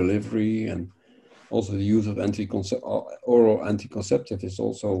around delivery, and also the use of oral anticonceptive is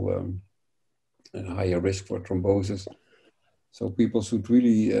also a higher risk for thrombosis. So people should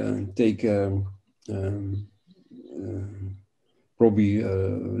really take probably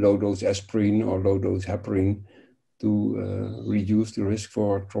low-dose aspirin or low-dose heparin to reduce the risk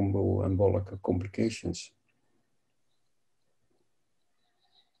for thromboembolic complications.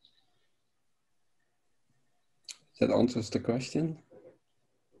 That answers the question?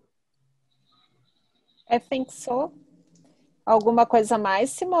 I think so. Alguma coisa mais,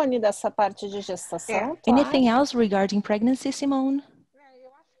 Simone, dessa parte de gestação? Anything else regarding pregnancy, Simone?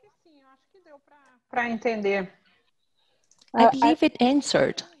 Eu acho que sim, eu acho que deu para entender. I believe it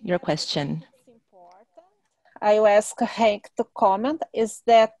answered your question. I will ask Hank to comment, is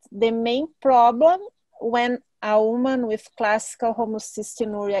that the main problem when a woman with classical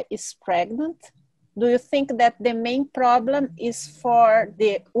homocystinuria is pregnant? Do you think that the main problem is for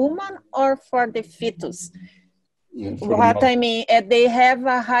the woman or for the fetus? What I mean, they have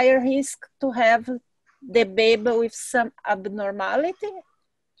a higher risk to have the baby with some abnormality?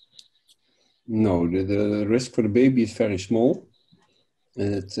 No, the risk for the baby is very small.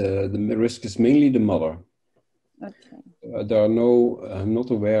 And the risk is mainly the mother. Okay. There are I'm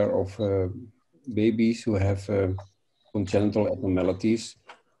not aware of babies who have congenital abnormalities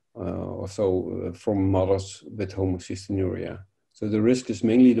from mothers with homocystinuria. So the risk is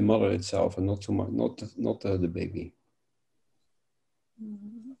mainly the mother itself and not so much, not the baby.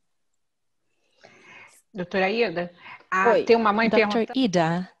 Doutora Ida, tem uma mãe Dr.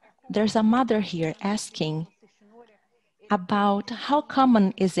 Ida, there's a mother here asking about how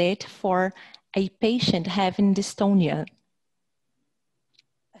common is it for a patient having dystonia?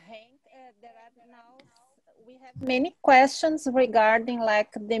 We have many questions regarding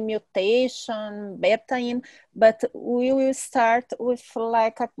like the mutation, beta-in, but we will start with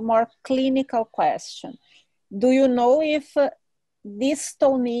like a more clinical question. Do you know if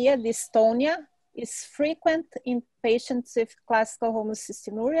dystonia is frequent in patients with classical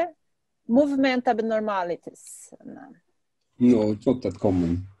homocystinuria? Movement abnormalities? No, it's not that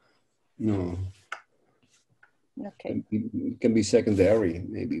common. No. Okay. It can be secondary,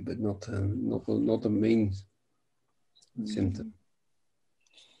 maybe, but not a main symptom.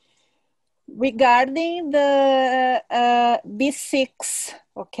 Regarding the B6,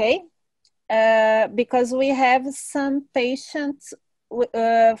 okay, because we have some patients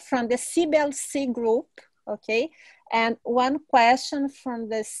from the CBLC group, okay, and one question from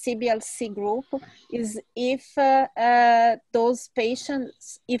the CBLC group is if those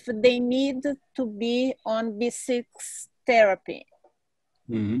patients, if they need to be on B6 therapy.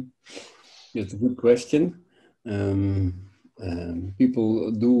 Mm-hmm. That's a good question.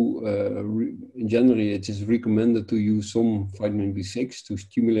 People do, in general, it is recommended to use some vitamin B6 to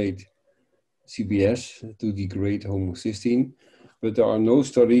stimulate CBS to degrade homocysteine, but there are no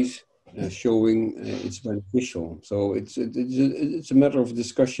studies showing it's beneficial. So it's a matter of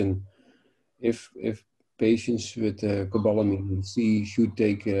discussion if patients with cobalamin C should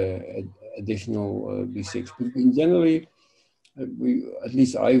take additional B6. But in generally, at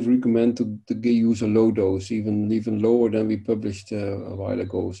least I recommend to use a low dose, even lower than we published a while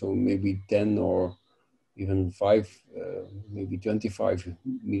ago. So maybe 10 or even 5, maybe 25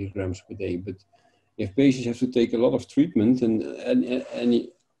 milligrams per day. But if patients have to take a lot of treatment, and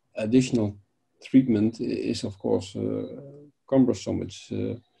any additional treatment is of course cumbersome. It's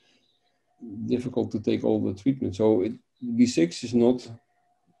difficult to take all the treatment. So B6 is not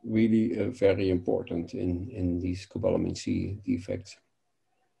really very important in these cobalamin C defects.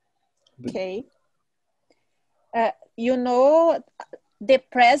 Okay. You know, the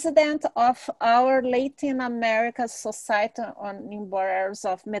president of our Latin America Society on Inborers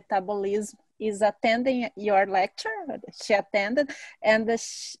of Metabolism is attending your lecture. She attended, and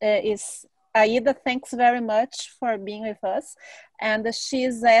is Aida, thanks very much for being with us. And she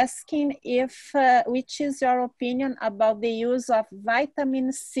is asking if, which is your opinion about the use of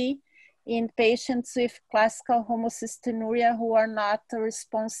vitamin C in patients with classical homocystinuria who are not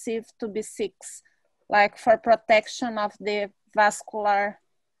responsive to B6, like for protection of the vascular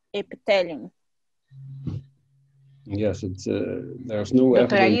epithelium? Yes, there's no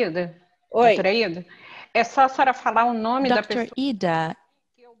Doutora evidence. Ida? Oi. Doutora Ida? É só a senhora falar o nome da pessoa. Dr. Ida,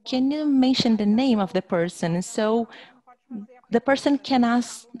 can you mention the name of the person so the person can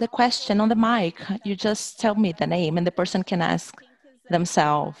ask the question on the mic? You just tell me the name and the person can ask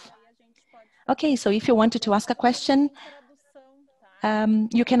themselves. Okay, so if you wanted to ask a question,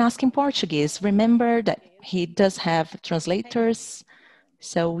 you can ask in Portuguese. Remember that he does have translators,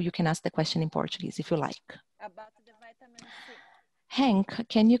 so you can ask the question in Portuguese if you like. About the vitamin C. Hank,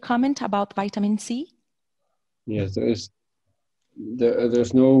 can you comment about vitamin C? Yes,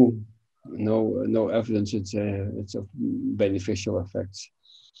 there's no evidence it's of beneficial effects.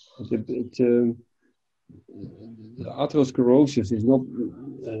 The atherosclerosis is not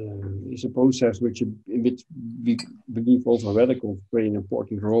is a process in which we believe also radicals play an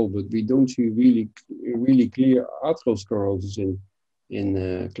important role, but we don't see really clear atherosclerosis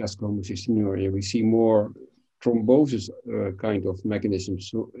in classical homocystinuria. We see more thrombosis kind of mechanism.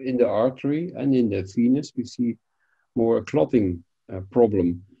 So in the artery and in the venous, we see more a clotting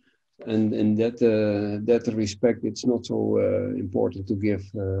problem. And in that respect, it's not so important to give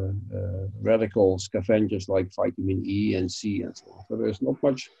radical scavengers like vitamin E and C and so on. So there's not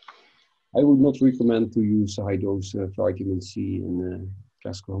much. I would not recommend to use high dose vitamin C in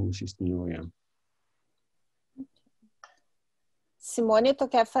classical homocystinuria. Simone, tu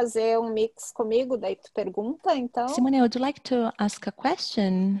quer fazer mix comigo? Daí tu pergunta, então? Simone, would you like to ask a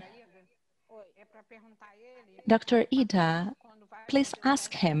question? Dr. Ida, please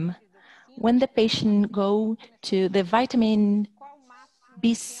ask him, when the patient go to the vitamin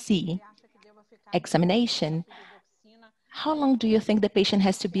BC examination, how long do you think the patient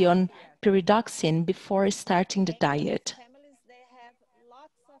has to be on pyridoxine before starting the diet? Families, they have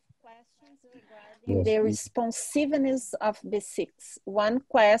lots of questions regarding the responsiveness of B6. One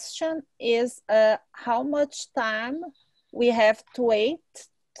question is how much time we have to wait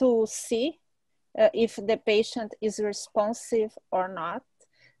to see if the patient is responsive or not.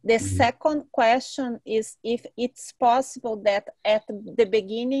 The second question is if it's possible that at the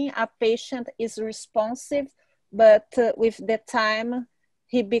beginning a patient is responsive, but with the time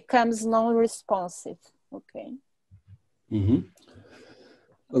he becomes non-responsive. Okay.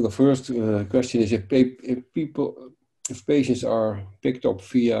 Well, the first question is if patients are picked up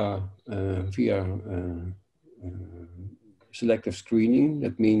via selective screening,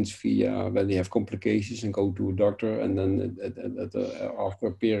 that means via when they have complications and go to a doctor, and then after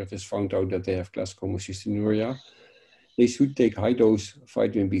a period is found out that they have classical homocystinuria, they should take high dose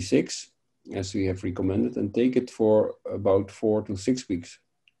vitamin B6 as we have recommended and take it for about 4 to 6 weeks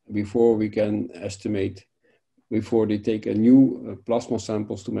before we can estimate, before they take a new plasma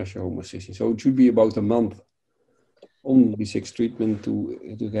samples to measure homocysteine. So it should be about a month on B6 treatment to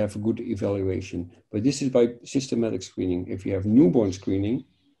have a good evaluation. But this is by systematic screening. If you have newborn screening,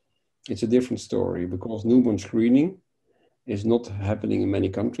 it's a different story because newborn screening is not happening in many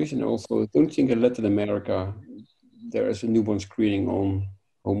countries. And also, I don't think in Latin America there is a newborn screening on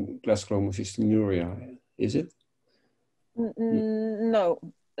classical homocystinuria, is it? No.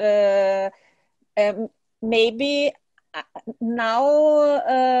 Maybe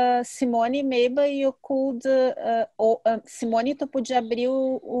now, Simone, maybe you could... Simone, tu podia abrir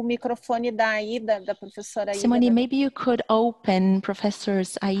o microfone da Aida, da professora Aida. Simone, maybe you could open Professor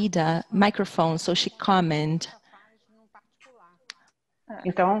Aida microphone so she comment.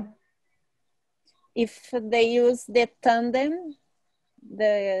 Então, if they use the tandem,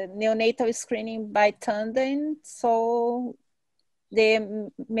 the neonatal screening by tandem, so the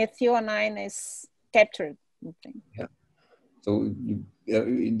methionine is captured. Yeah. So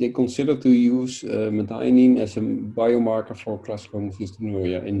they consider to use methionine as a biomarker for classical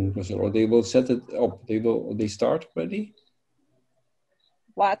homocystinuria in Brazil, or they will set it up. They start already.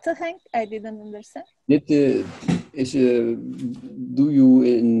 What, Hank? I didn't understand. Do you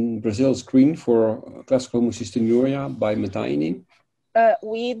in Brazil screen for classical homocystinuria by methionine?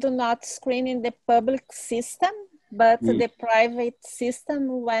 We do not screen in the public system, but the private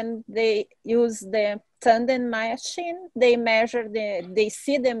system, when they use the tandem machine, they measure they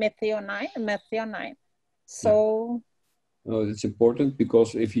see the methionine. So. Oh, it's important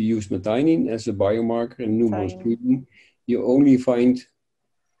because if you use methionine as a biomarker in newborn screening, you only find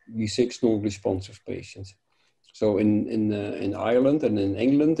B6 non-responsive patients. So in Ireland and in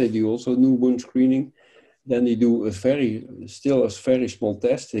England, they do also newborn screening. Then they do a very small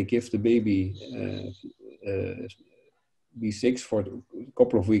test. They give the baby B6 for a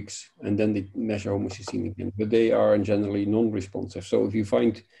couple of weeks, and then they measure homocysteine again. But they are generally non-responsive. So if you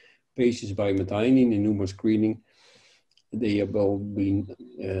find patients by methionine in newborn screening, they will be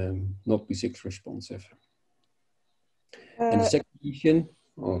not B6 responsive. And the second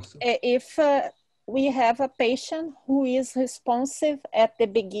question. If we have a patient who is responsive at the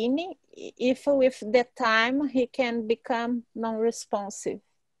beginning, if with the time he can become non-responsive.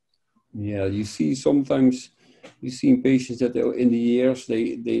 Yeah, you see sometimes you see in patients that in the years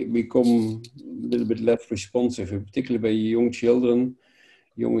they become a little bit less responsive, particularly by young children.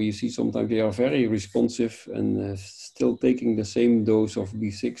 You see sometimes they are very responsive and still taking the same dose of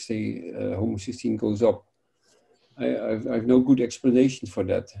B6, homocysteine goes up. I have no good explanation for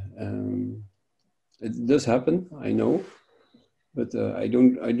that. It does happen, I know, but I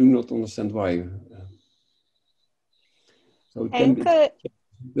do not understand why. So it can be,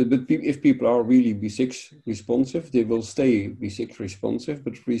 but if people are really B6 responsive, they will stay B6 responsive,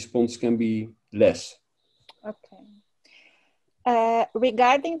 but response can be less. Okay.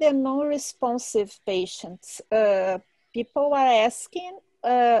 Regarding the non-responsive patients, people are asking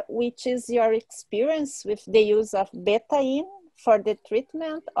which is your experience with the use of betaine for the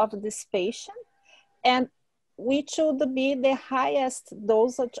treatment of this patient, and which would be the highest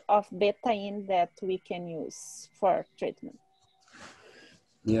dosage of betaine that we can use for treatment?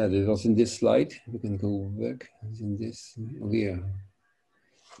 Yeah, that was in this slide. We can go back. It's in this here.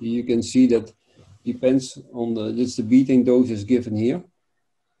 You can see that depends on the betaine dose is given here.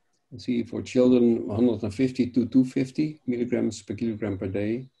 You see for children 150 to 250 milligrams per kilogram per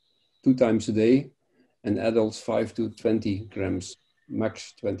day, 2 times a day, and adults 5 to 20 grams,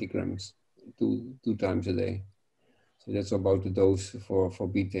 max 20 grams, two times a day. So that's about the dose for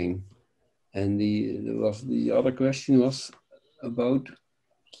betaine. And the other question was about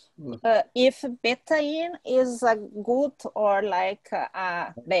if betaine is a good or like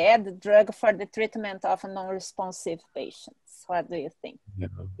a bad drug for the treatment of non-responsive patients. What do you think? Yeah,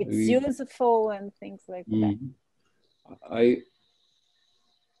 it's useful and things like that.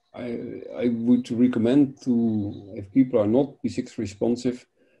 I would recommend to, if people are not B6 responsive,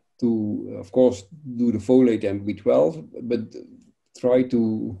 to of course do the folate and B12, but try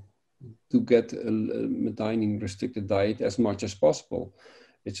to get a methionine restricted diet as much as possible.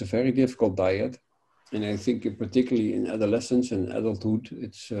 It's a very difficult diet, and I think particularly in adolescence and adulthood,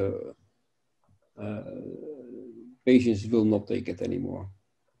 it's patients will not take it anymore.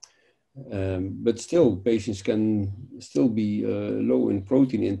 But still, patients can still be low in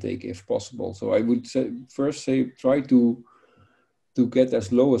protein intake if possible. So I would first say try to get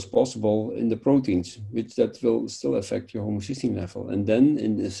as low as possible in the proteins, which that will still affect your homocysteine level. And then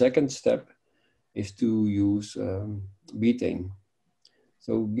in the second step is to use betaine.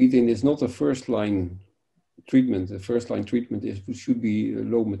 So betaine is not a first-line treatment. The first-line treatment should be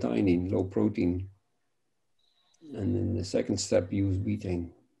low methionine, low protein. And in the second step, use betaine.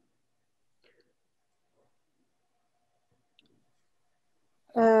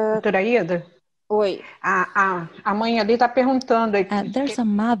 Doutora Ida? Oi. A mãe ali está perguntando. There's a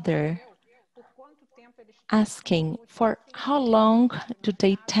mother asking for how long do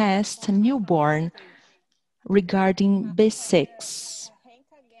they test a newborn regarding B6.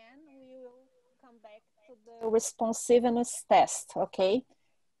 Again, we will come back to the responsiveness test, okay?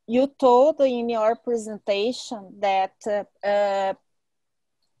 You told in your presentation that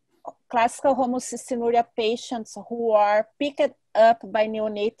classical homocystinuria patients who are picked up by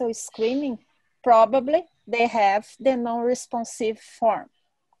neonatal screening, probably they have the non-responsive form.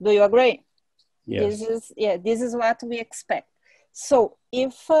 Do you agree? Yes. This is what we expect. So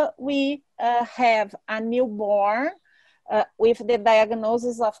if we have a newborn with the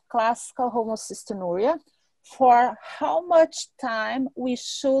diagnosis of classical homocystinuria, for how much time we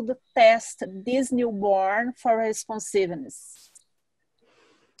should test this newborn for responsiveness?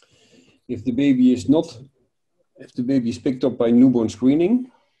 If the baby is picked up by newborn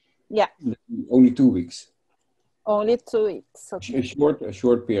screening, yeah, only 2 weeks. Only 2 weeks. Okay. A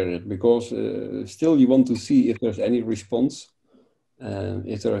short period, because still you want to see if there's any response.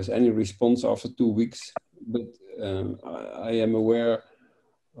 If there is any response after 2 weeks, but I am aware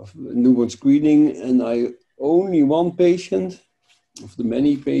of newborn screening, and only one patient of the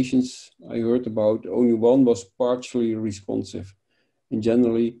many patients I heard about, only one was partially responsive. And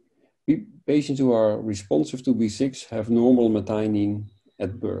generally, patients who are responsive to B6 have normal methionine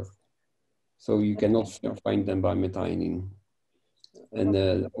at birth. So you cannot find them by methionine. And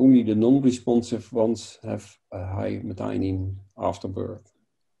only the non-responsive ones have a high methionine after birth.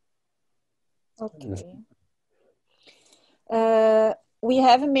 Okay. We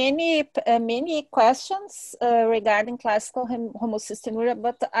have many questions regarding classical homocystinuria,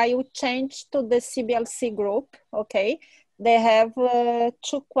 but I will change to the CBLC group, okay? They have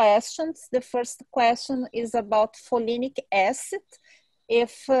 2 questions. The first question is about folinic acid.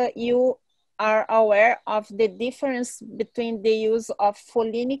 If you are aware of the difference between the use of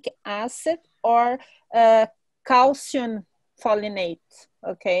folinic acid or calcium folinate,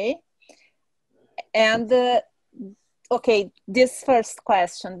 okay? And okay, this first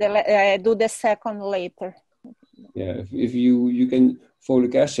question, I do the second later. Yeah, if you can,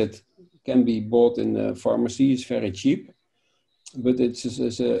 folic acid can be bought in a pharmacy, it's very cheap, but it's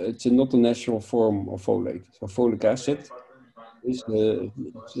not a natural form of folate. So folic acid is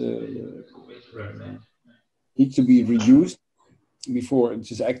needs to be reduced before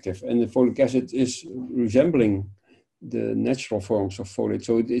it is active, and the folic acid is resembling the natural forms of folate,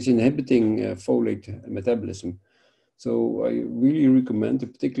 so it is inhibiting folate metabolism. So I really recommend,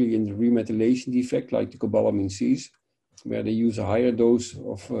 particularly in the remethylation defect, like the cobalamin Cs, where they use a higher dose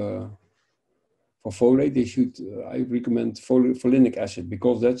of for folate. I recommend folinic acid,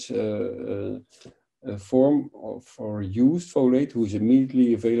 because that's form for used folate who is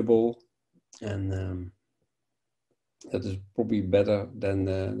immediately available, and that is probably better than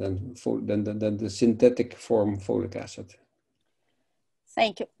the synthetic form folic acid.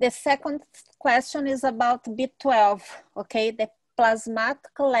 Thank you. The second question is about B12, okay? The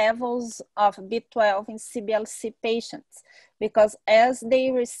plasmatic levels of B12 in CBLC patients, because as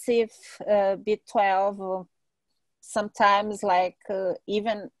they receive B12 sometimes like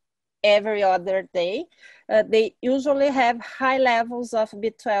even every other day, they usually have high levels of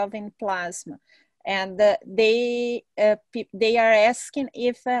B12 in plasma. And they are asking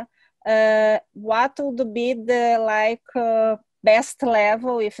if what would be the best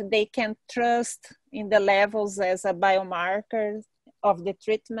level, if they can trust in the levels as a biomarker of the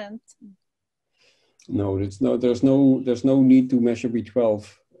treatment. No, there's no need to measure B12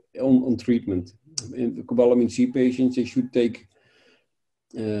 on treatment. In cobalamin C patients, they should take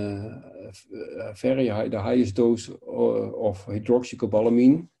very high, the highest dose of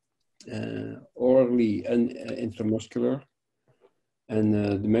hydroxycobalamin orally and intramuscular. And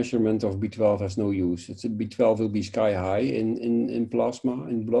the measurement of B12 has no use. B12 will be sky high in plasma,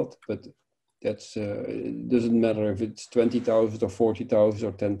 in blood, but that's it doesn't matter if it's 20,000 or 40,000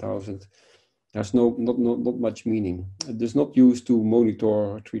 or 10,000. There's not much meaning. It is not used to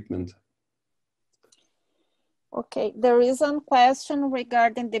monitor treatment. Okay, there is one question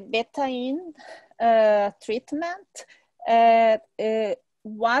regarding the beta-in treatment.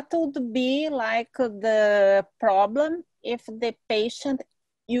 What would be like the problem if the patient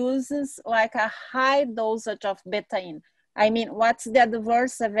uses like a high dosage of beta-in? I mean, what's the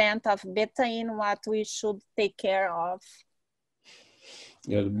adverse event of beta-in, what we should take care of?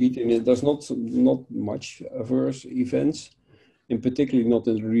 Yeah, the beta-in, there's not much adverse events, in particularly not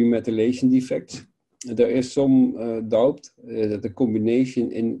in remethylation defects. There is some doubt that the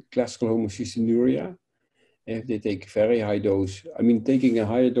combination in classical homocystinuria, if they take very high dose, I mean, taking a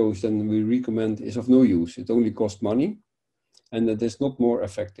higher dose than we recommend is of no use. It only costs money, and it is not more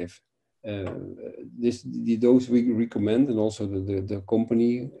effective. The dose we recommend, and also the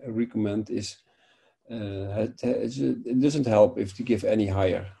company recommend, is it doesn't help if to give any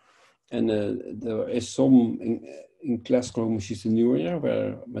higher. And there is some in classical homocystinuria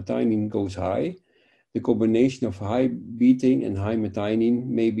where methionine goes high. The combination of high betaine and high methionine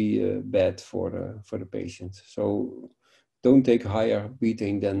may be bad for the patient. So don't take higher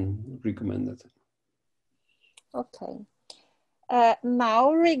betaine than recommended. Okay.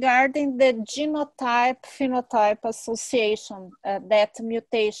 Now regarding the genotype-phenotype association, that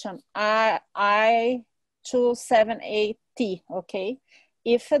mutation I278T, okay?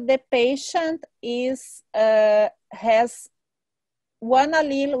 If the patient has one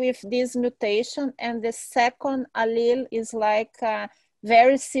allele with this mutation and the second allele is like a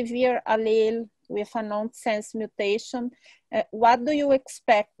very severe allele with a nonsense mutation, what do you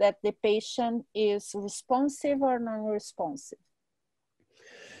expect, that the patient is responsive or non-responsive?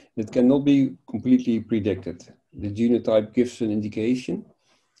 It cannot be completely predicted. The genotype gives an indication,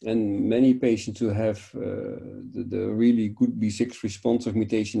 and many patients who have the really good B6 responsive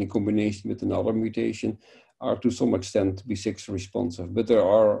mutation in combination with another mutation are to some extent B6 responsive, but there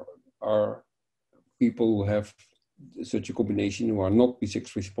are people who have such a combination who are not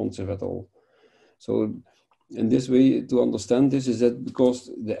B6 responsive at all. So in this way, to understand this, is that because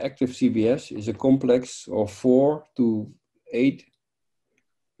the active CBS is a complex of 4 to 8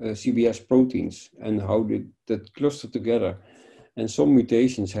 CBS proteins, and how that cluster together. And some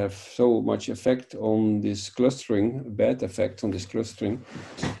mutations have so much effect on this clustering, bad effect on this clustering,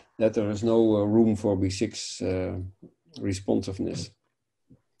 that there is no room for B6 responsiveness.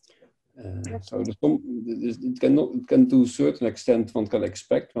 So it can to a certain extent one can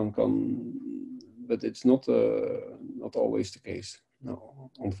expect, but it's not always the case.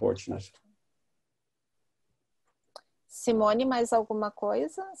 No, unfortunately. Simone, mais alguma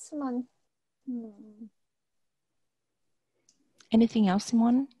coisa, Simone? Anything else,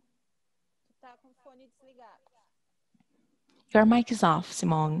 Simone? Tá com o fone desligado. Your mic is off,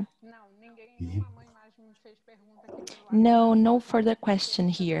 Simone. Não, nenhuma mãe mais me fez pergunta aqui pelo lado. No further question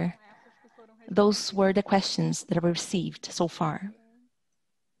here. Those were the questions that I received so far.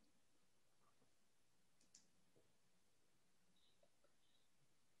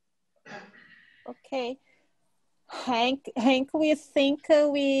 Okay. Hank, we think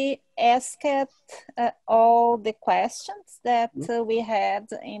we asked all the questions that we had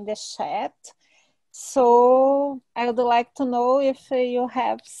in the chat. So I would like to know if you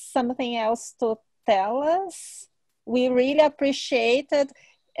have something else to tell us. We really appreciate it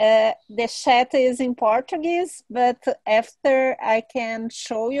The chat is in Portuguese, but after I can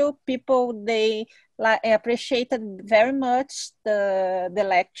show you, people, they appreciated very much the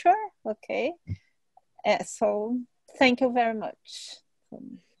lecture, okay? So thank you very much.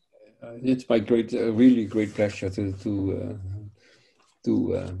 It's my really great pleasure to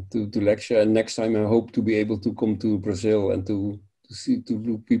lecture, and next time I hope to be able to come to Brazil and to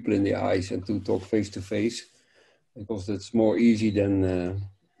look people in the eyes and to talk face to face, because that's more easy than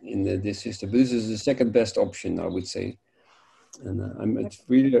in this system. But this is the second best option, I would say, and I'm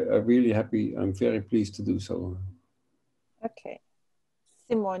really happy. I'm very pleased to do so. Okay,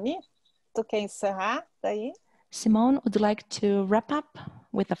 Simone, tu quer encerrar daí? Simone, would you like to wrap up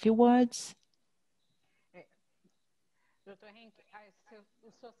with a few words? O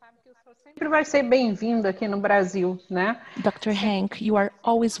senhor sabe que o senhor sempre vai ser bem-vindo aqui no Brasil, né? Dr. Hank, you are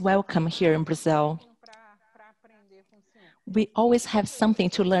always welcome here in Brazil. We always have something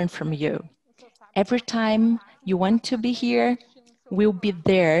to learn from you. Every time you want to be here, we'll be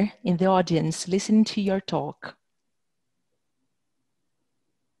there in the audience listening to your talk.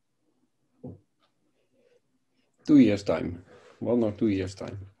 Two years' time, 1 or 2 years'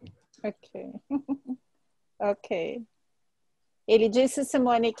 time. Ok. Ok. Ele disse,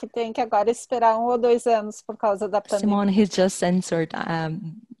 Simone, que tem que agora esperar 1 ou 2 anos por causa da pandemia. Simone, he just answered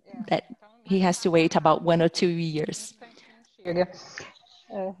that he has to wait about 1 or 2 years.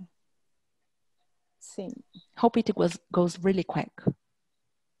 Sim. Hope it goes really quick.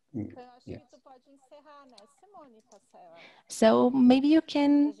 Yeah. So maybe you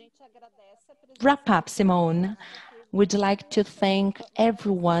can wrap up, Simone. Would like to thank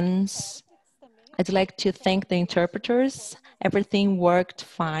everyone's. I'd like to thank the interpreters. Everything worked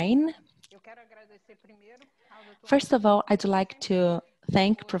fine. First of all, I'd like to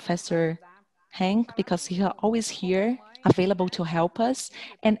thank Professor Hank because he's always here, available to help us.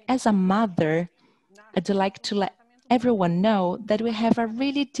 And as a mother, I'd like to let everyone know that we have a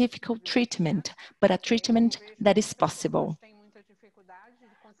really difficult treatment, but a treatment that is possible.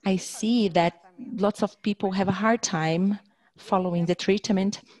 I see that lots of people have a hard time following the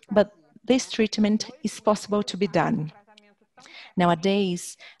treatment, but this treatment is possible to be done.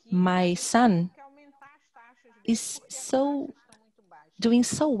 Nowadays, my son is doing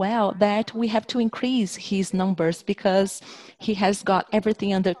so well that we have to increase his numbers because he has got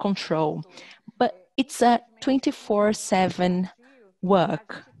everything under control. But it's a 24/7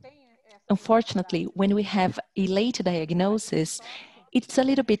 work. Unfortunately, when we have a late diagnosis, it's a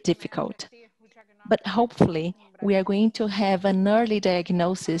little bit difficult. But hopefully, we are going to have an early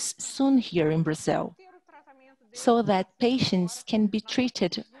diagnosis soon here in Brazil, so that patients can be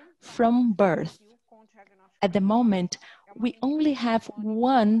treated from birth. At the moment, we only have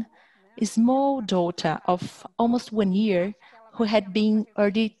one small daughter of almost 1 year who had been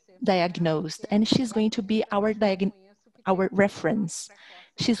early diagnosed, and she's going to be our reference.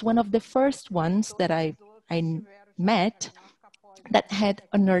 She's one of the first ones that I met that had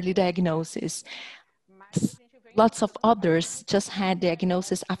an early diagnosis. Lots of others just had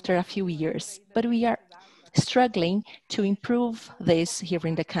diagnosis after a few years, but we are struggling to improve this here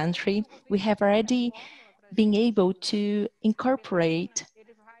in the country. We have already been able to incorporate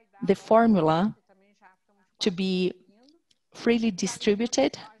the formula to be freely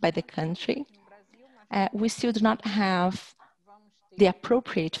distributed by the country. We still do not have the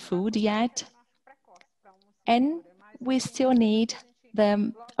appropriate food yet, and we still need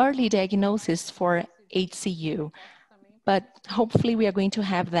the early diagnosis for HCU, but hopefully we are going to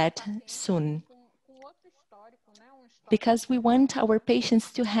have that soon, because we want our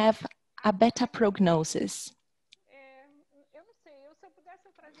patients to have a better prognosis.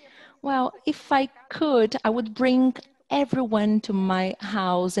 Well, if I could, I would bring everyone to my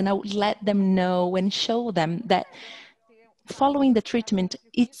house and I would let them know and show them that following the treatment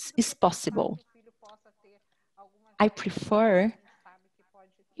is possible. I prefer,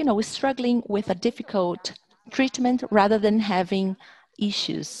 struggling with a difficult treatment rather than having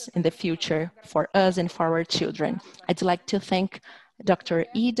issues in the future for us and for our children. I'd like to thank Dr.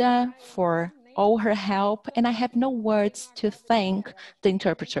 Ida for all her help, and I have no words to thank the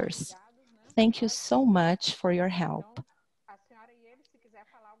interpreters. Thank you so much for your help.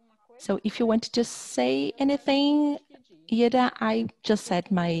 So if you want to say anything, Ida, I just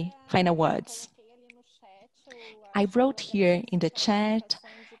said my final words. I wrote here in the chat,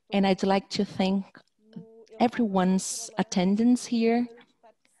 and I'd like to thank everyone's attendance here.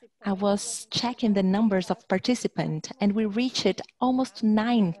 I was checking the numbers of participants, and we reached almost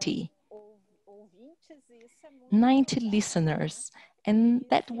 90 listeners, and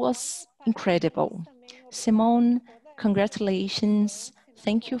that was incredible. Simone, congratulations.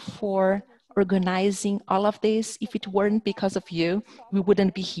 Thank you for organizing all of this. If it weren't because of you, we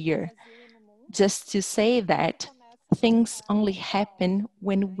wouldn't be here. Just to say that things only happen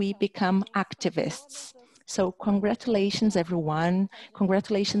when we become activists. So congratulations, everyone.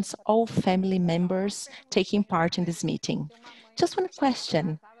 Congratulations, all family members taking part in this meeting. Just one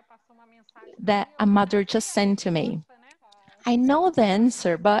question that a mother just sent to me. I know the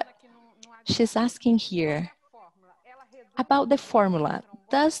answer, but she's asking here about the formula.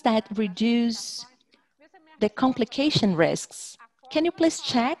 Does that reduce the complication risks? Can you please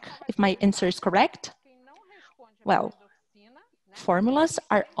check if my answer is correct? Well, formulas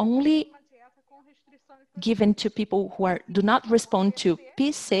are only given to people who do not respond to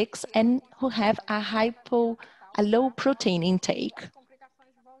P6 and who have a low protein intake.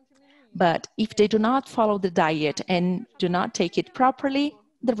 But if they do not follow the diet and do not take it properly,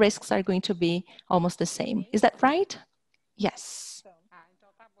 the risks are going to be almost the same. Is that right? Yes.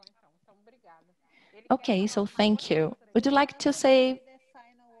 Okay, so thank you. Would you like to say?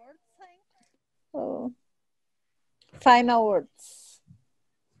 Oh. Final words.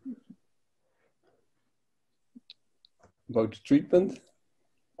 About the treatment?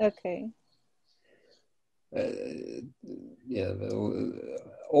 Okay. Yeah, well,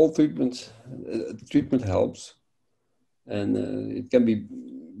 all treatment helps, and it can be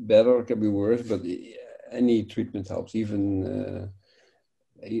better, it can be worse, but any treatment helps. Even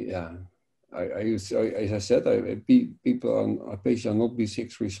yeah, as I said, patients are not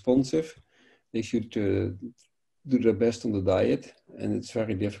B6 responsive. They should do their best on the diet, and it's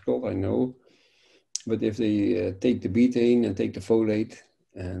very difficult, I know. But if they take the betaine and take the folate,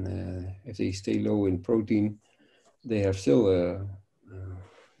 and if they stay low in protein, they have still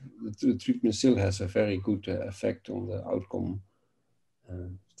the treatment still has a very good effect on the outcome.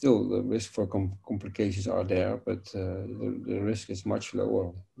 Still, the risk for complications are there, but the risk is much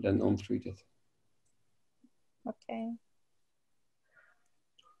lower than untreated. Ok.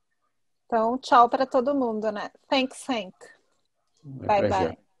 Então, tchau para todo mundo, né? Thanks, Hank. My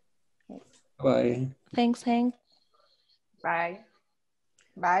pleasure. Bye. Thanks, Hank. Bye.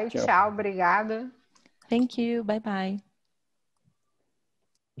 Bye, tchau, obrigada. Thank you, bye-bye.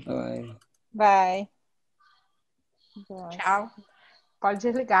 Bye. Bye. Tchau. Pode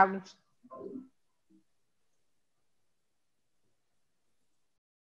desligar, Luz.